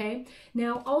spirit, okay?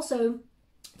 Now, also,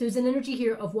 there's an energy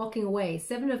here of walking away.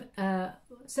 Seven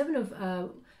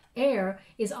of Air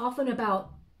is often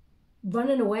about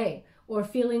running away or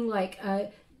feeling like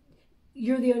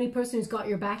you're the only person who's got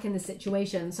your back in this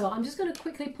situation. So I'm just going to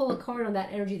quickly pull a card on that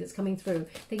energy that's coming through.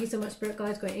 Thank you so much, Spirit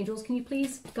Guides, Great Angels. Can you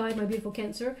please guide my beautiful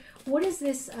Cancer? What is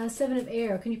this Seven of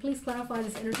Air? Can you please clarify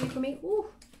this energy for me? Ooh.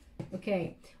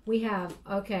 Okay. We have,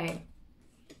 okay.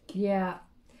 Yeah.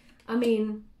 I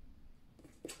mean,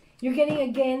 you're getting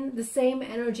again the same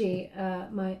energy.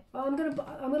 I'm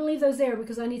gonna leave those there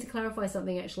because I need to clarify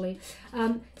something actually.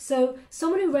 So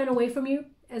someone who ran away from you,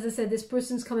 as I said, this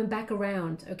person's coming back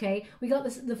around, okay? We got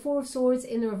the Four of Swords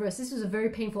in the reverse. This was a very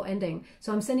painful ending.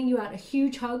 So I'm sending you out a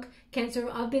huge hug, Cancer.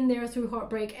 I've been there through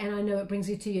heartbreak and I know it brings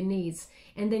you to your knees.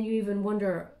 And then you even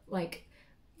wonder, like,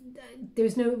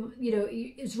 there's no, you know,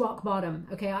 it's rock bottom,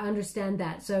 okay? I understand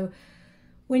that. So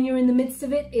when you're in the midst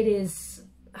of it,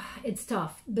 it's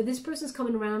tough. But this person's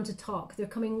coming around to talk. They're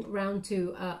coming around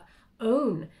to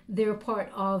own their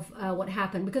part of what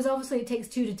happened, because obviously it takes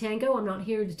two to tango. I'm not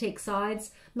here to take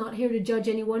sides, I'm not here to judge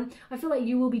anyone. I feel like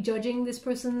you will be judging this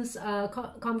person's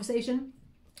conversation.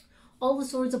 All the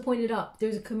swords are pointed up.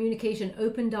 There's a communication,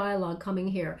 open dialogue coming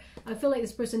here. I feel like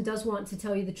this person does want to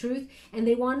tell you the truth, and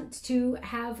they want to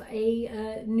have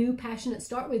a new passionate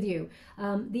start with you.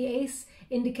 The ace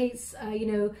indicates, you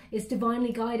know, it's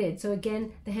divinely guided. So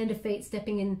again, the hand of fate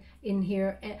stepping in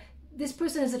here. This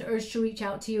person has an urge to reach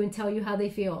out to you and tell you how they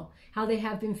feel, how they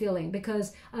have been feeling,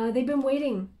 because they've been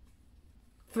waiting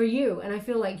for you. And I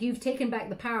feel like you've taken back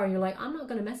the power and you're like, I'm not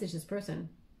going to message this person.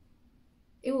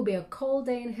 It will be a cold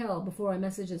day in hell before I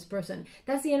message this person.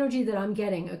 That's the energy that I'm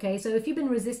getting, okay? So if you've been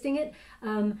resisting it,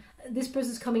 this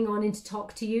person's coming on in to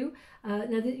talk to you.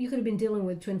 Now, you could have been dealing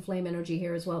with twin flame energy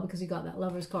here as well, because you got that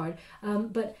Lover's card.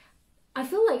 But I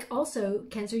feel like also,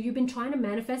 Cancer, you've been trying to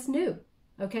manifest new,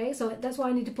 okay? So that's why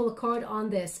I need to pull a card on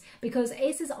this, because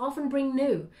aces often bring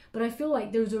new. But I feel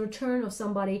like there's a return of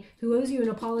somebody who owes you an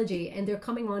apology, and they're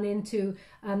coming on in to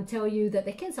tell you that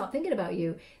they can't stop thinking about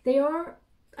you. They are...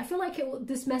 I feel like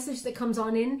this message that comes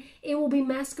on in, it will be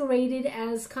masqueraded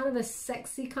as kind of a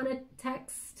sexy kind of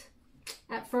text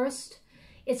at first.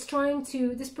 It's trying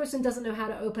to, this person doesn't know how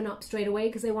to open up straight away,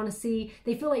 because they want to see,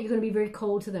 they feel like you're going to be very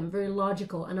cold to them, very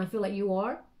logical. And I feel like you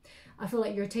are. I feel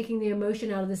like you're taking the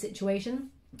emotion out of the situation.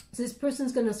 So this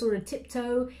person's going to sort of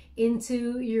tiptoe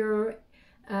into your,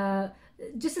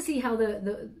 just to see how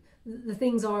the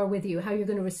things are with you, how you're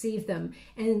going to receive them.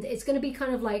 And it's going to be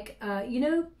kind of like, you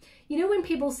know when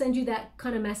people send you that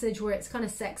kind of message where it's kind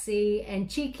of sexy and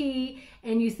cheeky,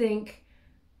 and you think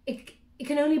it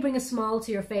can only bring a smile to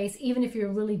your face, even if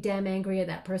you're really damn angry at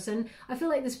that person. I feel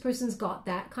like this person's got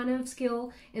that kind of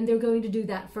skill, and they're going to do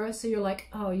that first. So you're like,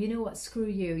 oh, you know what? Screw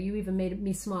you. You even made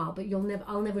me smile, but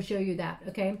I'll never show you that.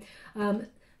 Okay.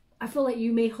 I feel like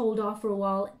you may hold off for a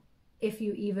while if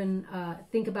you even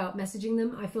think about messaging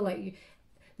them. I feel like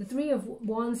the Three of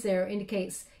Wands there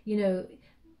indicates, you know,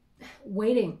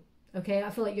 waiting. Okay, I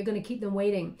feel like you're going to keep them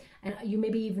waiting, and you may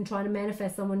be even trying to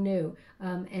manifest someone new,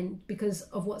 and because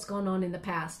of what's gone on in the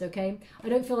past. Okay, I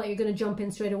don't feel like you're going to jump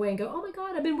in straight away and go, oh my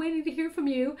God, I've been waiting to hear from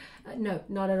you. No,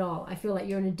 not at all. I feel like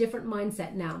you're in a different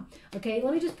mindset now. Okay,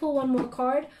 let me just pull one more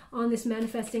card on this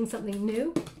manifesting something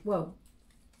new. Whoa.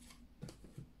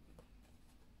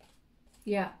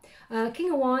 Yeah,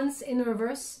 King of Wands in the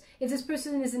reverse. If this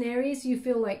person is in Aries, you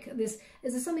feel like is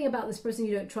there something about this person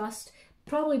you don't trust?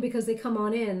 Probably because they come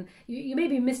on in. You may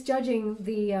be misjudging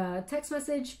the text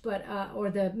message, but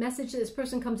or the message that this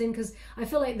person comes in, because I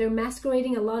feel like they're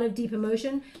masquerading a lot of deep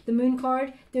emotion. The Moon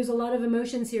card, there's a lot of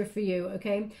emotions here for you,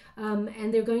 okay?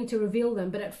 And they're going to reveal them.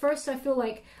 But at first, I feel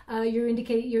like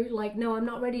you're like, no, I'm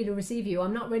not ready to receive you.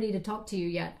 I'm not ready to talk to you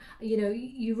yet. You know,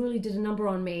 you really did a number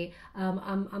on me.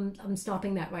 I'm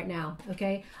stopping that right now,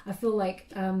 okay? I feel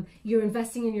like you're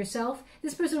investing in yourself.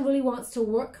 This person really wants to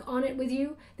work on it with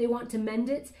you. They want to mend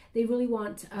it. They really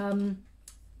want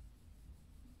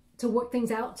to work things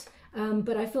out.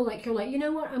 But I feel like you're like, you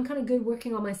know what? I'm kind of good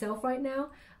working on myself right now.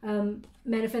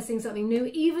 Manifesting something new.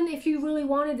 Even if you really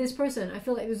wanted this person, I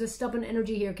feel like there's a stubborn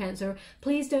energy here, Cancer.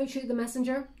 Please don't shoot the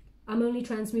messenger. I'm only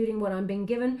transmuting what I'm being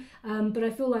given. But I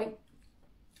feel like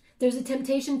there's a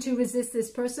temptation to resist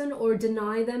this person or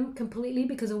deny them completely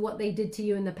because of what they did to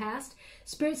you in the past.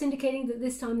 Spirit's indicating that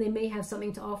this time they may have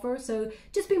something to offer. So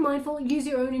just be mindful. Use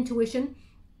your own intuition.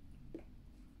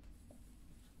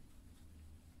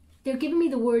 They're giving me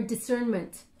the word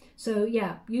discernment. So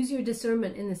yeah, use your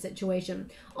discernment in this situation.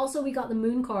 Also, we got the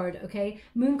Moon card, okay?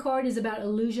 Moon card is about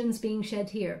illusions being shed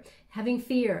here. Having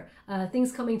fear,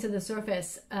 things coming to the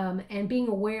surface, and being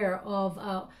aware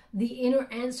of the inner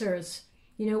answers.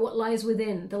 You know, what lies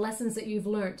within, the lessons that you've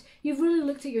learned. You've really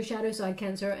looked at your shadow side,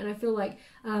 Cancer, and I feel like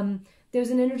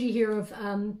there's an energy here of,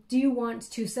 do you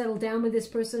want to settle down with this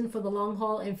person for the long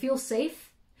haul and feel safe?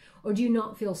 Or do you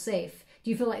not feel safe? Do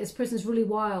you feel like this person's really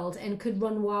wild and could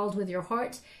run wild with your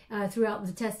heart throughout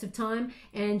the test of time,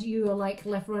 and you are like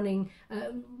left running,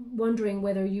 wondering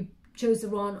whether you chose the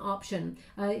wrong option?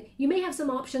 You may have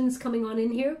some options coming on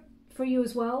in here for you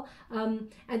as well.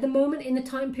 At the moment, in the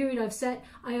time period I've set,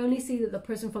 I only see that the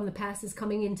person from the past is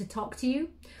coming in to talk to you.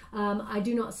 I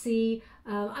do not see,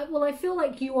 I feel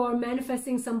like you are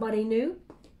manifesting somebody new,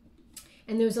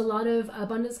 and there's a lot of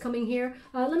abundance coming here.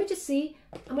 Let me just see.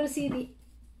 I'm going to see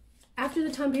after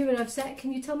the time period I've set.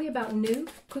 Can you tell me about new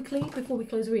quickly before we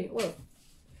close the reading? Whoa.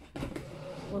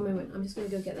 One moment. I'm just going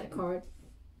to go get that card.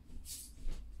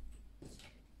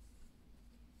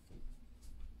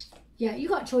 Yeah, you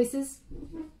got choices.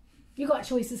 You got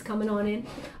choices coming on in.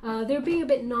 They're being a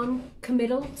bit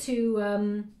non-committal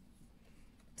to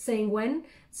saying when.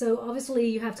 So obviously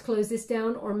you have to close this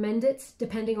down or mend it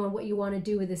depending on what you want to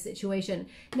do with this situation.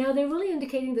 Now they're really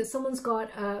indicating that someone's got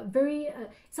a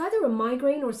it's either a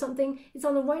migraine or something. It's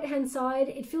on the right hand side.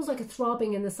 It feels like a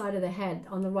throbbing in the side of the head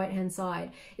on the right hand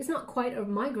side. It's not quite a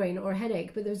migraine or a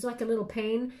headache, but there's like a little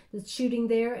pain that's shooting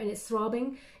there and it's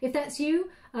throbbing. If that's you,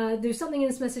 there's something in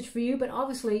this message for you, but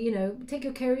obviously, you know, take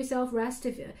good care of yourself, rest.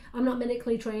 If I'm not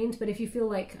medically trained, but if you feel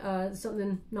like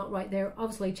something not right there,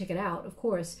 obviously check it out, of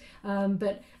course.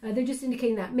 But they're just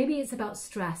indicating that maybe it's about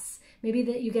stress. Maybe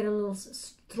that you get a little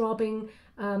throbbing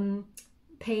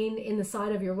pain in the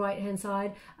side of your right hand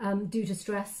side due to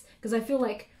stress. Because I feel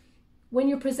like when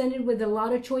you're presented with a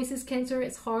lot of choices, Cancer,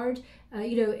 it's hard.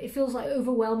 You know, it feels like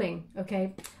overwhelming,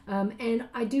 okay? And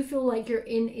I do feel like you're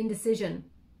in indecision.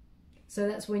 So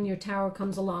that's when your Tower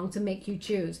comes along to make you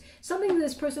choose. Something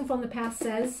this person from the past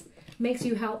says makes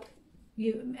you helps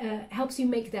you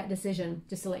make that decision,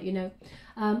 just to let you know.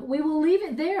 We will leave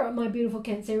it there, my beautiful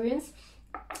Cancerians.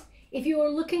 If you are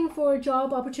looking for a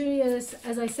job opportunity, as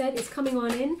I said, it's coming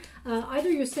on in. Either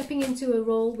you're stepping into a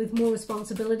role with more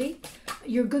responsibility,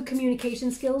 your good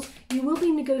communication skills, you will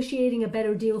be negotiating a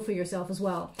better deal for yourself as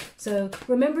well. So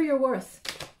remember your worth,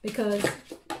 because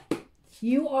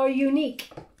you are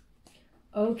unique.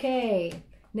 Okay,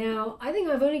 now I think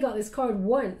I've only got this card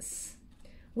once.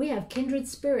 We have kindred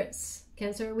spirits,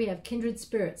 Cancer. We have kindred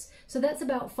spirits. So that's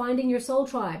about finding your soul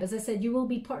tribe. As I said, you will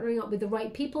be partnering up with the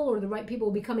right people, or the right people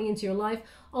will be coming into your life.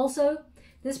 Also,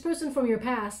 this person from your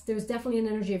past, there's definitely an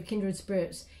energy of kindred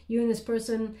spirits. You and this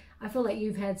person, I feel like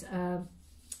you've had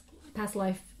past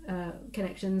life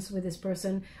connections with this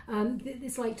person.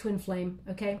 It's like twin flame,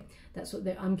 okay? That's what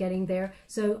I'm getting there.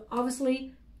 So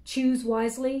obviously, choose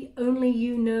wisely, only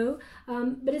you know.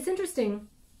 But it's interesting.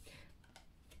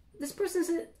 This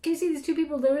person, can you see these two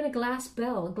people? They're in a glass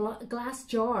glass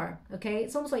jar, okay?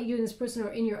 It's almost like you and this person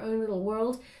are in your own little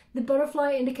world. The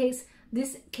butterfly indicates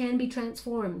this can be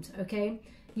transformed, okay?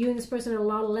 You and this person have a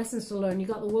lot of lessons to learn. You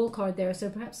got the World card there,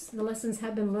 so perhaps the lessons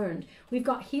have been learned. We've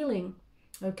got healing,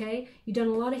 okay? You've done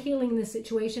a lot of healing in this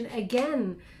situation.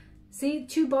 Again, see,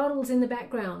 2 bottles in the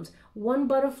background. 1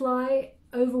 butterfly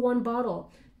over 1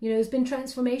 bottle. You know, there's been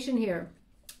transformation here.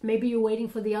 Maybe you're waiting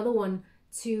for the other one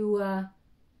to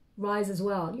rise as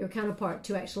well, your counterpart,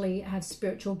 to actually have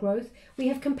spiritual growth. We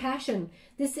have compassion.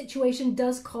 This situation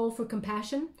does call for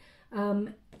compassion,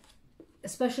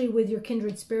 especially with your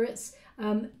kindred spirits.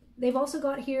 They've also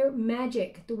got here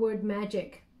magic, the word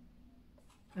magic.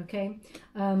 Okay,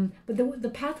 but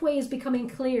the pathway is becoming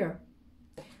clear.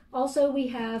 Also, we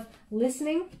have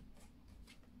listening.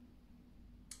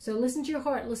 So listen to your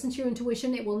heart, listen to your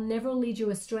intuition. It will never lead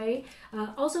you astray.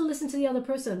 Also listen to the other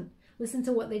person. Listen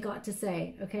to what they got to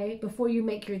say, okay, before you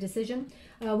make your decision.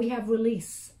 We have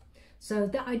release. So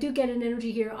I do get an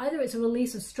energy here. Either it's a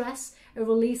release of stress, a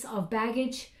release of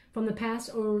baggage from the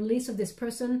past, or a release of this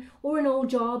person, or an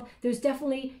old job. There's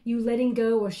definitely you letting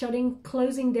go or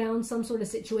closing down some sort of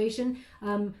situation,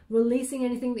 releasing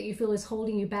anything that you feel is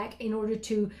holding you back in order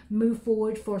to move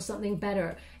forward for something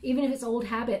better. Even if it's old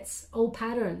habits, old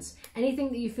patterns, anything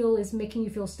that you feel is making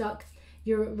you feel stuck,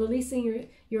 you're releasing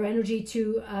your energy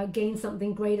to gain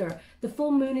something greater. The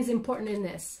full moon is important in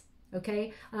this,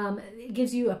 okay? It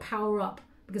gives you a power up,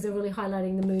 because they're really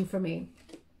highlighting the moon for me.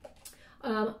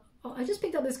 I just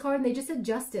picked up this card and they just said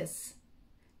justice.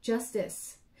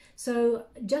 Justice. So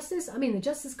justice, I mean, the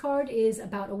justice card is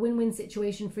about a win-win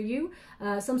situation for you.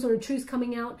 Some sort of truth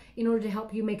coming out in order to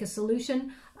help you make a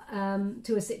solution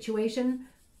to a situation.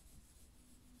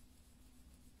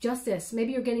 Justice.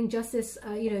 Maybe you're getting justice,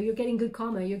 you know, you're getting good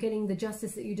karma. You're getting the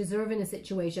justice that you deserve in a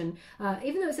situation,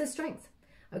 even though it says strength.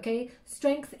 Okay,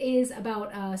 strength is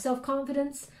about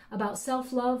self-confidence, about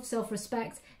self-love,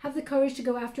 self-respect. Have the courage to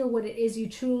go after what it is you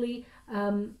truly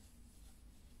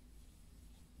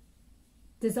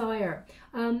desire.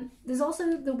 There's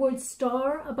also the word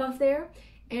star above there,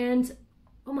 and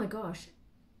oh my gosh,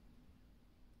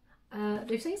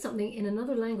 they're saying something in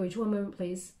another language. One moment,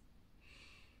 please.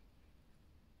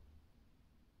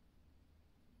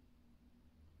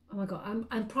 Oh my God,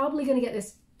 I'm probably going to get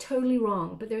this totally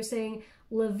wrong, but they're saying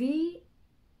La vie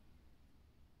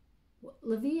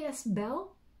est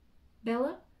belle?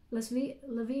 Bella? La vie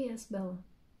est belle.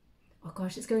 Oh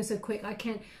gosh, it's going so quick. I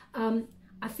can't.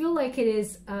 I feel like it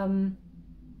is La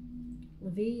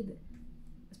vie.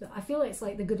 I feel like it's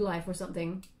like the good life or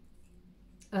something.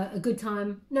 A good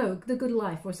time. No, the good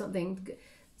life or something.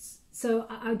 So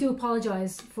I do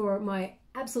apologize for my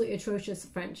absolutely atrocious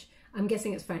French. I'm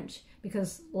guessing it's French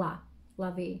because la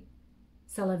vie,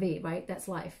 c'est la vie, right? That's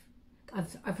life.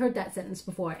 I've heard that sentence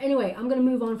before. Anyway, I'm going to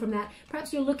move on from that.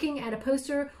 Perhaps you're looking at a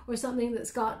poster or something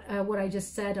that's got what I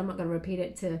just said. I'm not going to repeat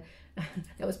it to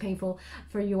that was painful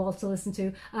for you all to listen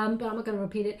to, but I'm not going to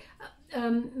repeat it.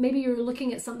 Maybe you're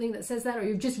looking at something that says that, or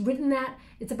you've just written that.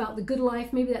 It's about the good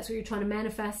life. Maybe that's what you're trying to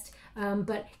manifest.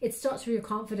 But it starts with your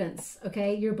confidence,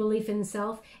 okay? Your belief in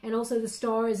self. And also the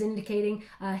star is indicating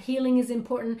healing is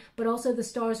important, but also the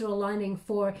stars are aligning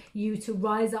for you to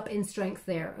rise up in strength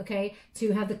there, okay?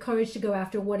 To have the courage to go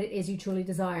after what it is you truly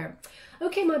desire.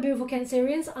 Okay, my beautiful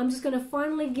Cancerians, I'm just going to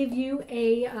finally give you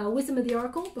a wisdom of the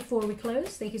oracle before we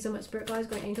close. Thank you so much, Spirit Guides,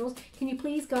 Great Angels. Can you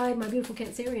please guide my beautiful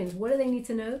Cancerians? What do they need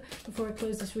to know before I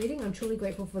close this reading? I'm truly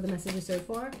grateful for the messages so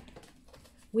far.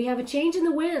 We have a change in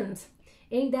the wind.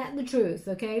 Ain't that the truth,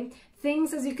 okay?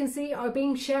 Things, as you can see, are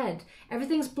being shed.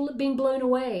 Everything's being blown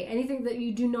away. Anything that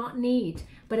you do not need.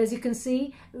 But as you can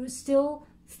see, still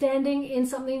standing in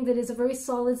something that is a very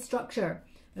solid structure,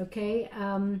 okay?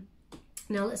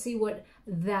 Now let's see what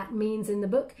that means in the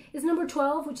book. It's number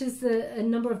 12, which is the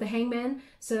number of the hangman.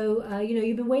 So, you know,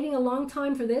 you've been waiting a long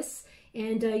time for this,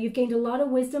 and you've gained a lot of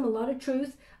wisdom, a lot of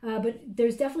truth, but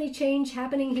there's definitely change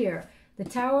happening here. The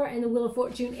Tower and the Wheel of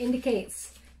Fortune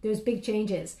indicates there's big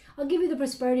changes. I'll give you the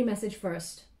prosperity message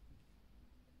first.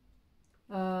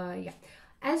 Yeah.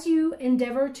 As you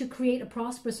endeavor to create a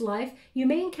prosperous life, you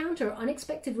may encounter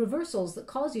unexpected reversals that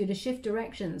cause you to shift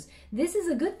directions. This is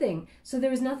a good thing, so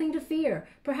there is nothing to fear.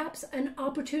 Perhaps an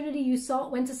opportunity you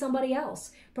sought went to somebody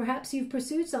else. Perhaps you've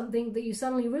pursued something that you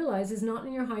suddenly realize is not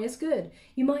in your highest good.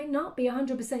 You might not be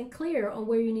 100% clear on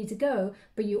where you need to go,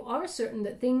 but you are certain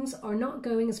that things are not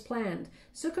going as planned.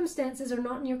 Circumstances are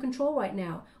not in your control right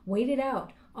now. Wait it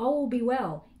out. All will be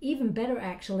well. Even better,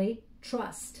 actually.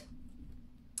 Trust.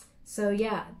 So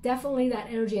yeah, definitely that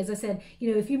energy. As I said,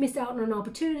 you know, if you missed out on an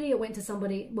opportunity, it went to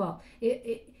somebody, well,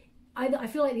 I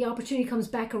feel like the opportunity comes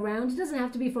back around. It doesn't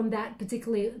have to be from that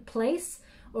particular place,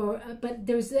 but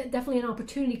there's definitely an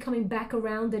opportunity coming back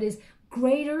around that is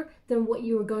greater than what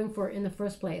you were going for in the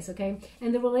first place, okay?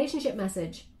 And the relationship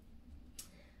message.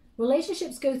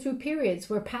 Relationships go through periods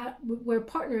where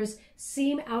partners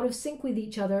seem out of sync with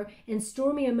each other, and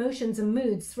stormy emotions and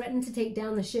moods threaten to take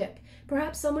down the ship.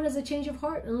 Perhaps someone has a change of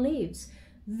heart and leaves.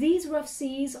 These rough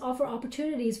seas offer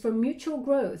opportunities for mutual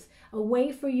growth, a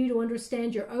way for you to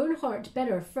understand your own heart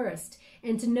better first,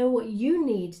 and to know what you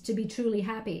need to be truly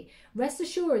happy. Rest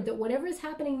assured that whatever is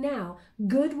happening now,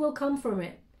 good will come from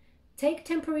it. Take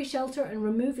temporary shelter and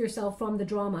remove yourself from the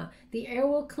drama. The air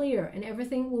will clear and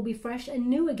everything will be fresh and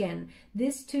new again.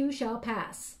 This too shall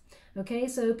pass. Okay,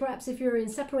 so perhaps if you're in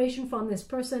separation from this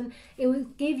person, it will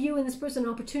give you and this person an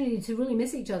opportunity to really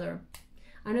miss each other.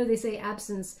 I know they say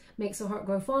absence makes the heart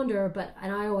grow fonder,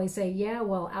 and I always say, yeah,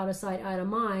 well, out of sight, out of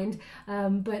mind.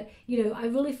 But, you know, I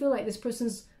really feel like this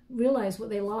person's realized what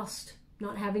they lost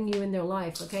not having you in their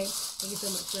life, okay? Thank you so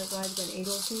much, Spirit Guides and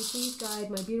Angels. Can you please guide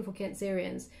my beautiful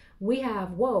Cancerians? We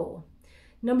have, whoa.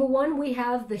 Number one, we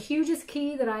have the hugest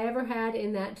key that I ever had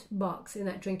in that box, in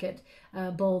that trinket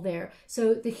bowl there.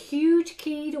 So the huge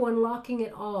key to unlocking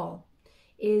it all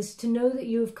is to know that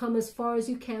you have come as far as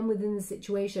you can within the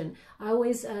situation. I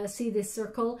always see this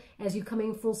circle as you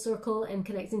coming full circle and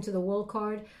connecting to the World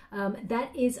card.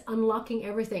 That is unlocking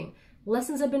everything.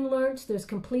 Lessons have been learned, there's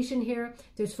completion here,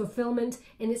 there's fulfillment,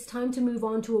 and it's time to move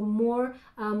on to a more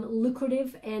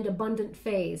lucrative and abundant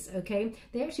phase, okay?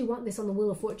 They actually want this on the Wheel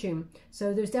of Fortune.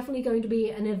 So there's definitely going to be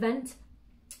an event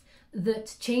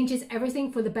that changes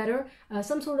everything for the better.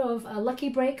 Some sort of lucky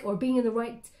break or being in the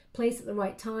right place at the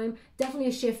right time. Definitely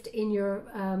a shift in your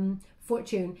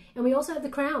fortune. And we also have the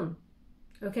Crown,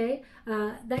 okay?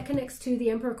 That connects to the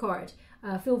Emperor card.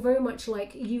 Feel very much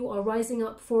like you are rising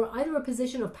up for either a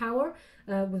position of power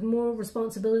with more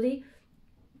responsibility,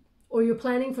 or you're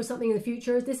planning for something in the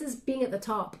future. This is being at the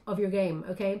top of your game,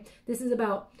 okay? This is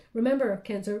about, remember,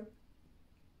 Cancer,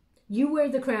 you wear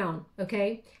the crown,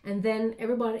 okay? And then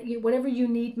everybody, whatever you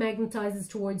need magnetizes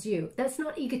towards you. That's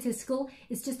not egotistical.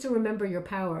 It's just to remember your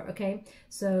power, okay?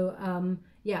 So,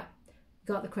 yeah,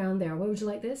 got the crown there. Where would you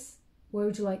like this? Where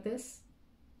would you like this?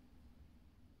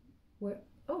 Where?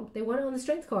 Oh, they want it on the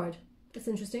Strength card. That's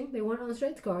interesting. They want it on the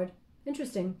Strength card.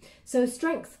 Interesting. So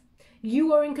Strength.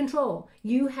 You are in control.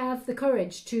 You have the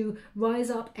courage to rise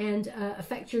up and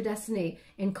affect your destiny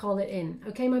and call it in.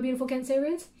 Okay, my beautiful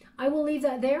Cancerians? I will leave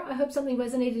that there. I hope something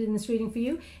resonated in this reading for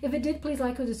you. If it did, please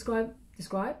like or subscribe.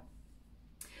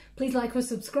 Please like or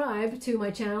subscribe to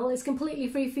my channel. It's completely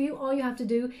free for you. All you have to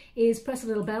do is press a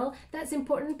little bell. That's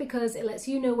important because it lets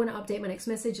you know when I update my next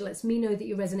message. It lets me know that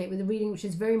you resonate with the reading, which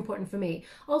is very important for me.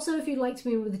 Also, if you'd like to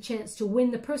be with a chance to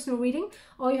win the personal reading,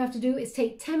 all you have to do is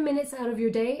take 10 minutes out of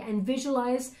your day and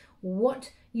visualize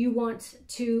what you want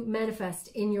to manifest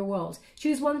in your world.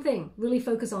 Choose one thing, really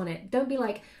focus on it. Don't be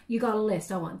like, you got a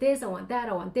list, I want this, I want that,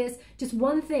 I want this. Just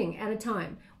one thing at a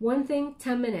time. One thing,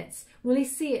 10 minutes. Really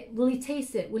see it, really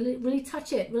taste it, really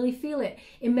touch it, really feel it.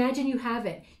 Imagine you have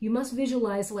it. You must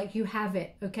visualize like you have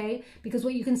it, okay? Because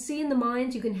what you can see in the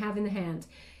mind, you can have in the hand.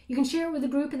 You can share it with the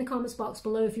group in the comments box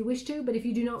below if you wish to, but if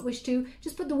you do not wish to,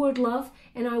 just put the word love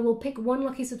and I will pick one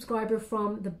lucky subscriber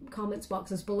from the comments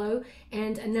boxes below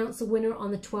and announce the winner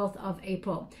on the 12th of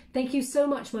April. Thank you so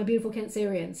much, my beautiful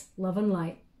Cancerians. Love and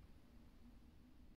light.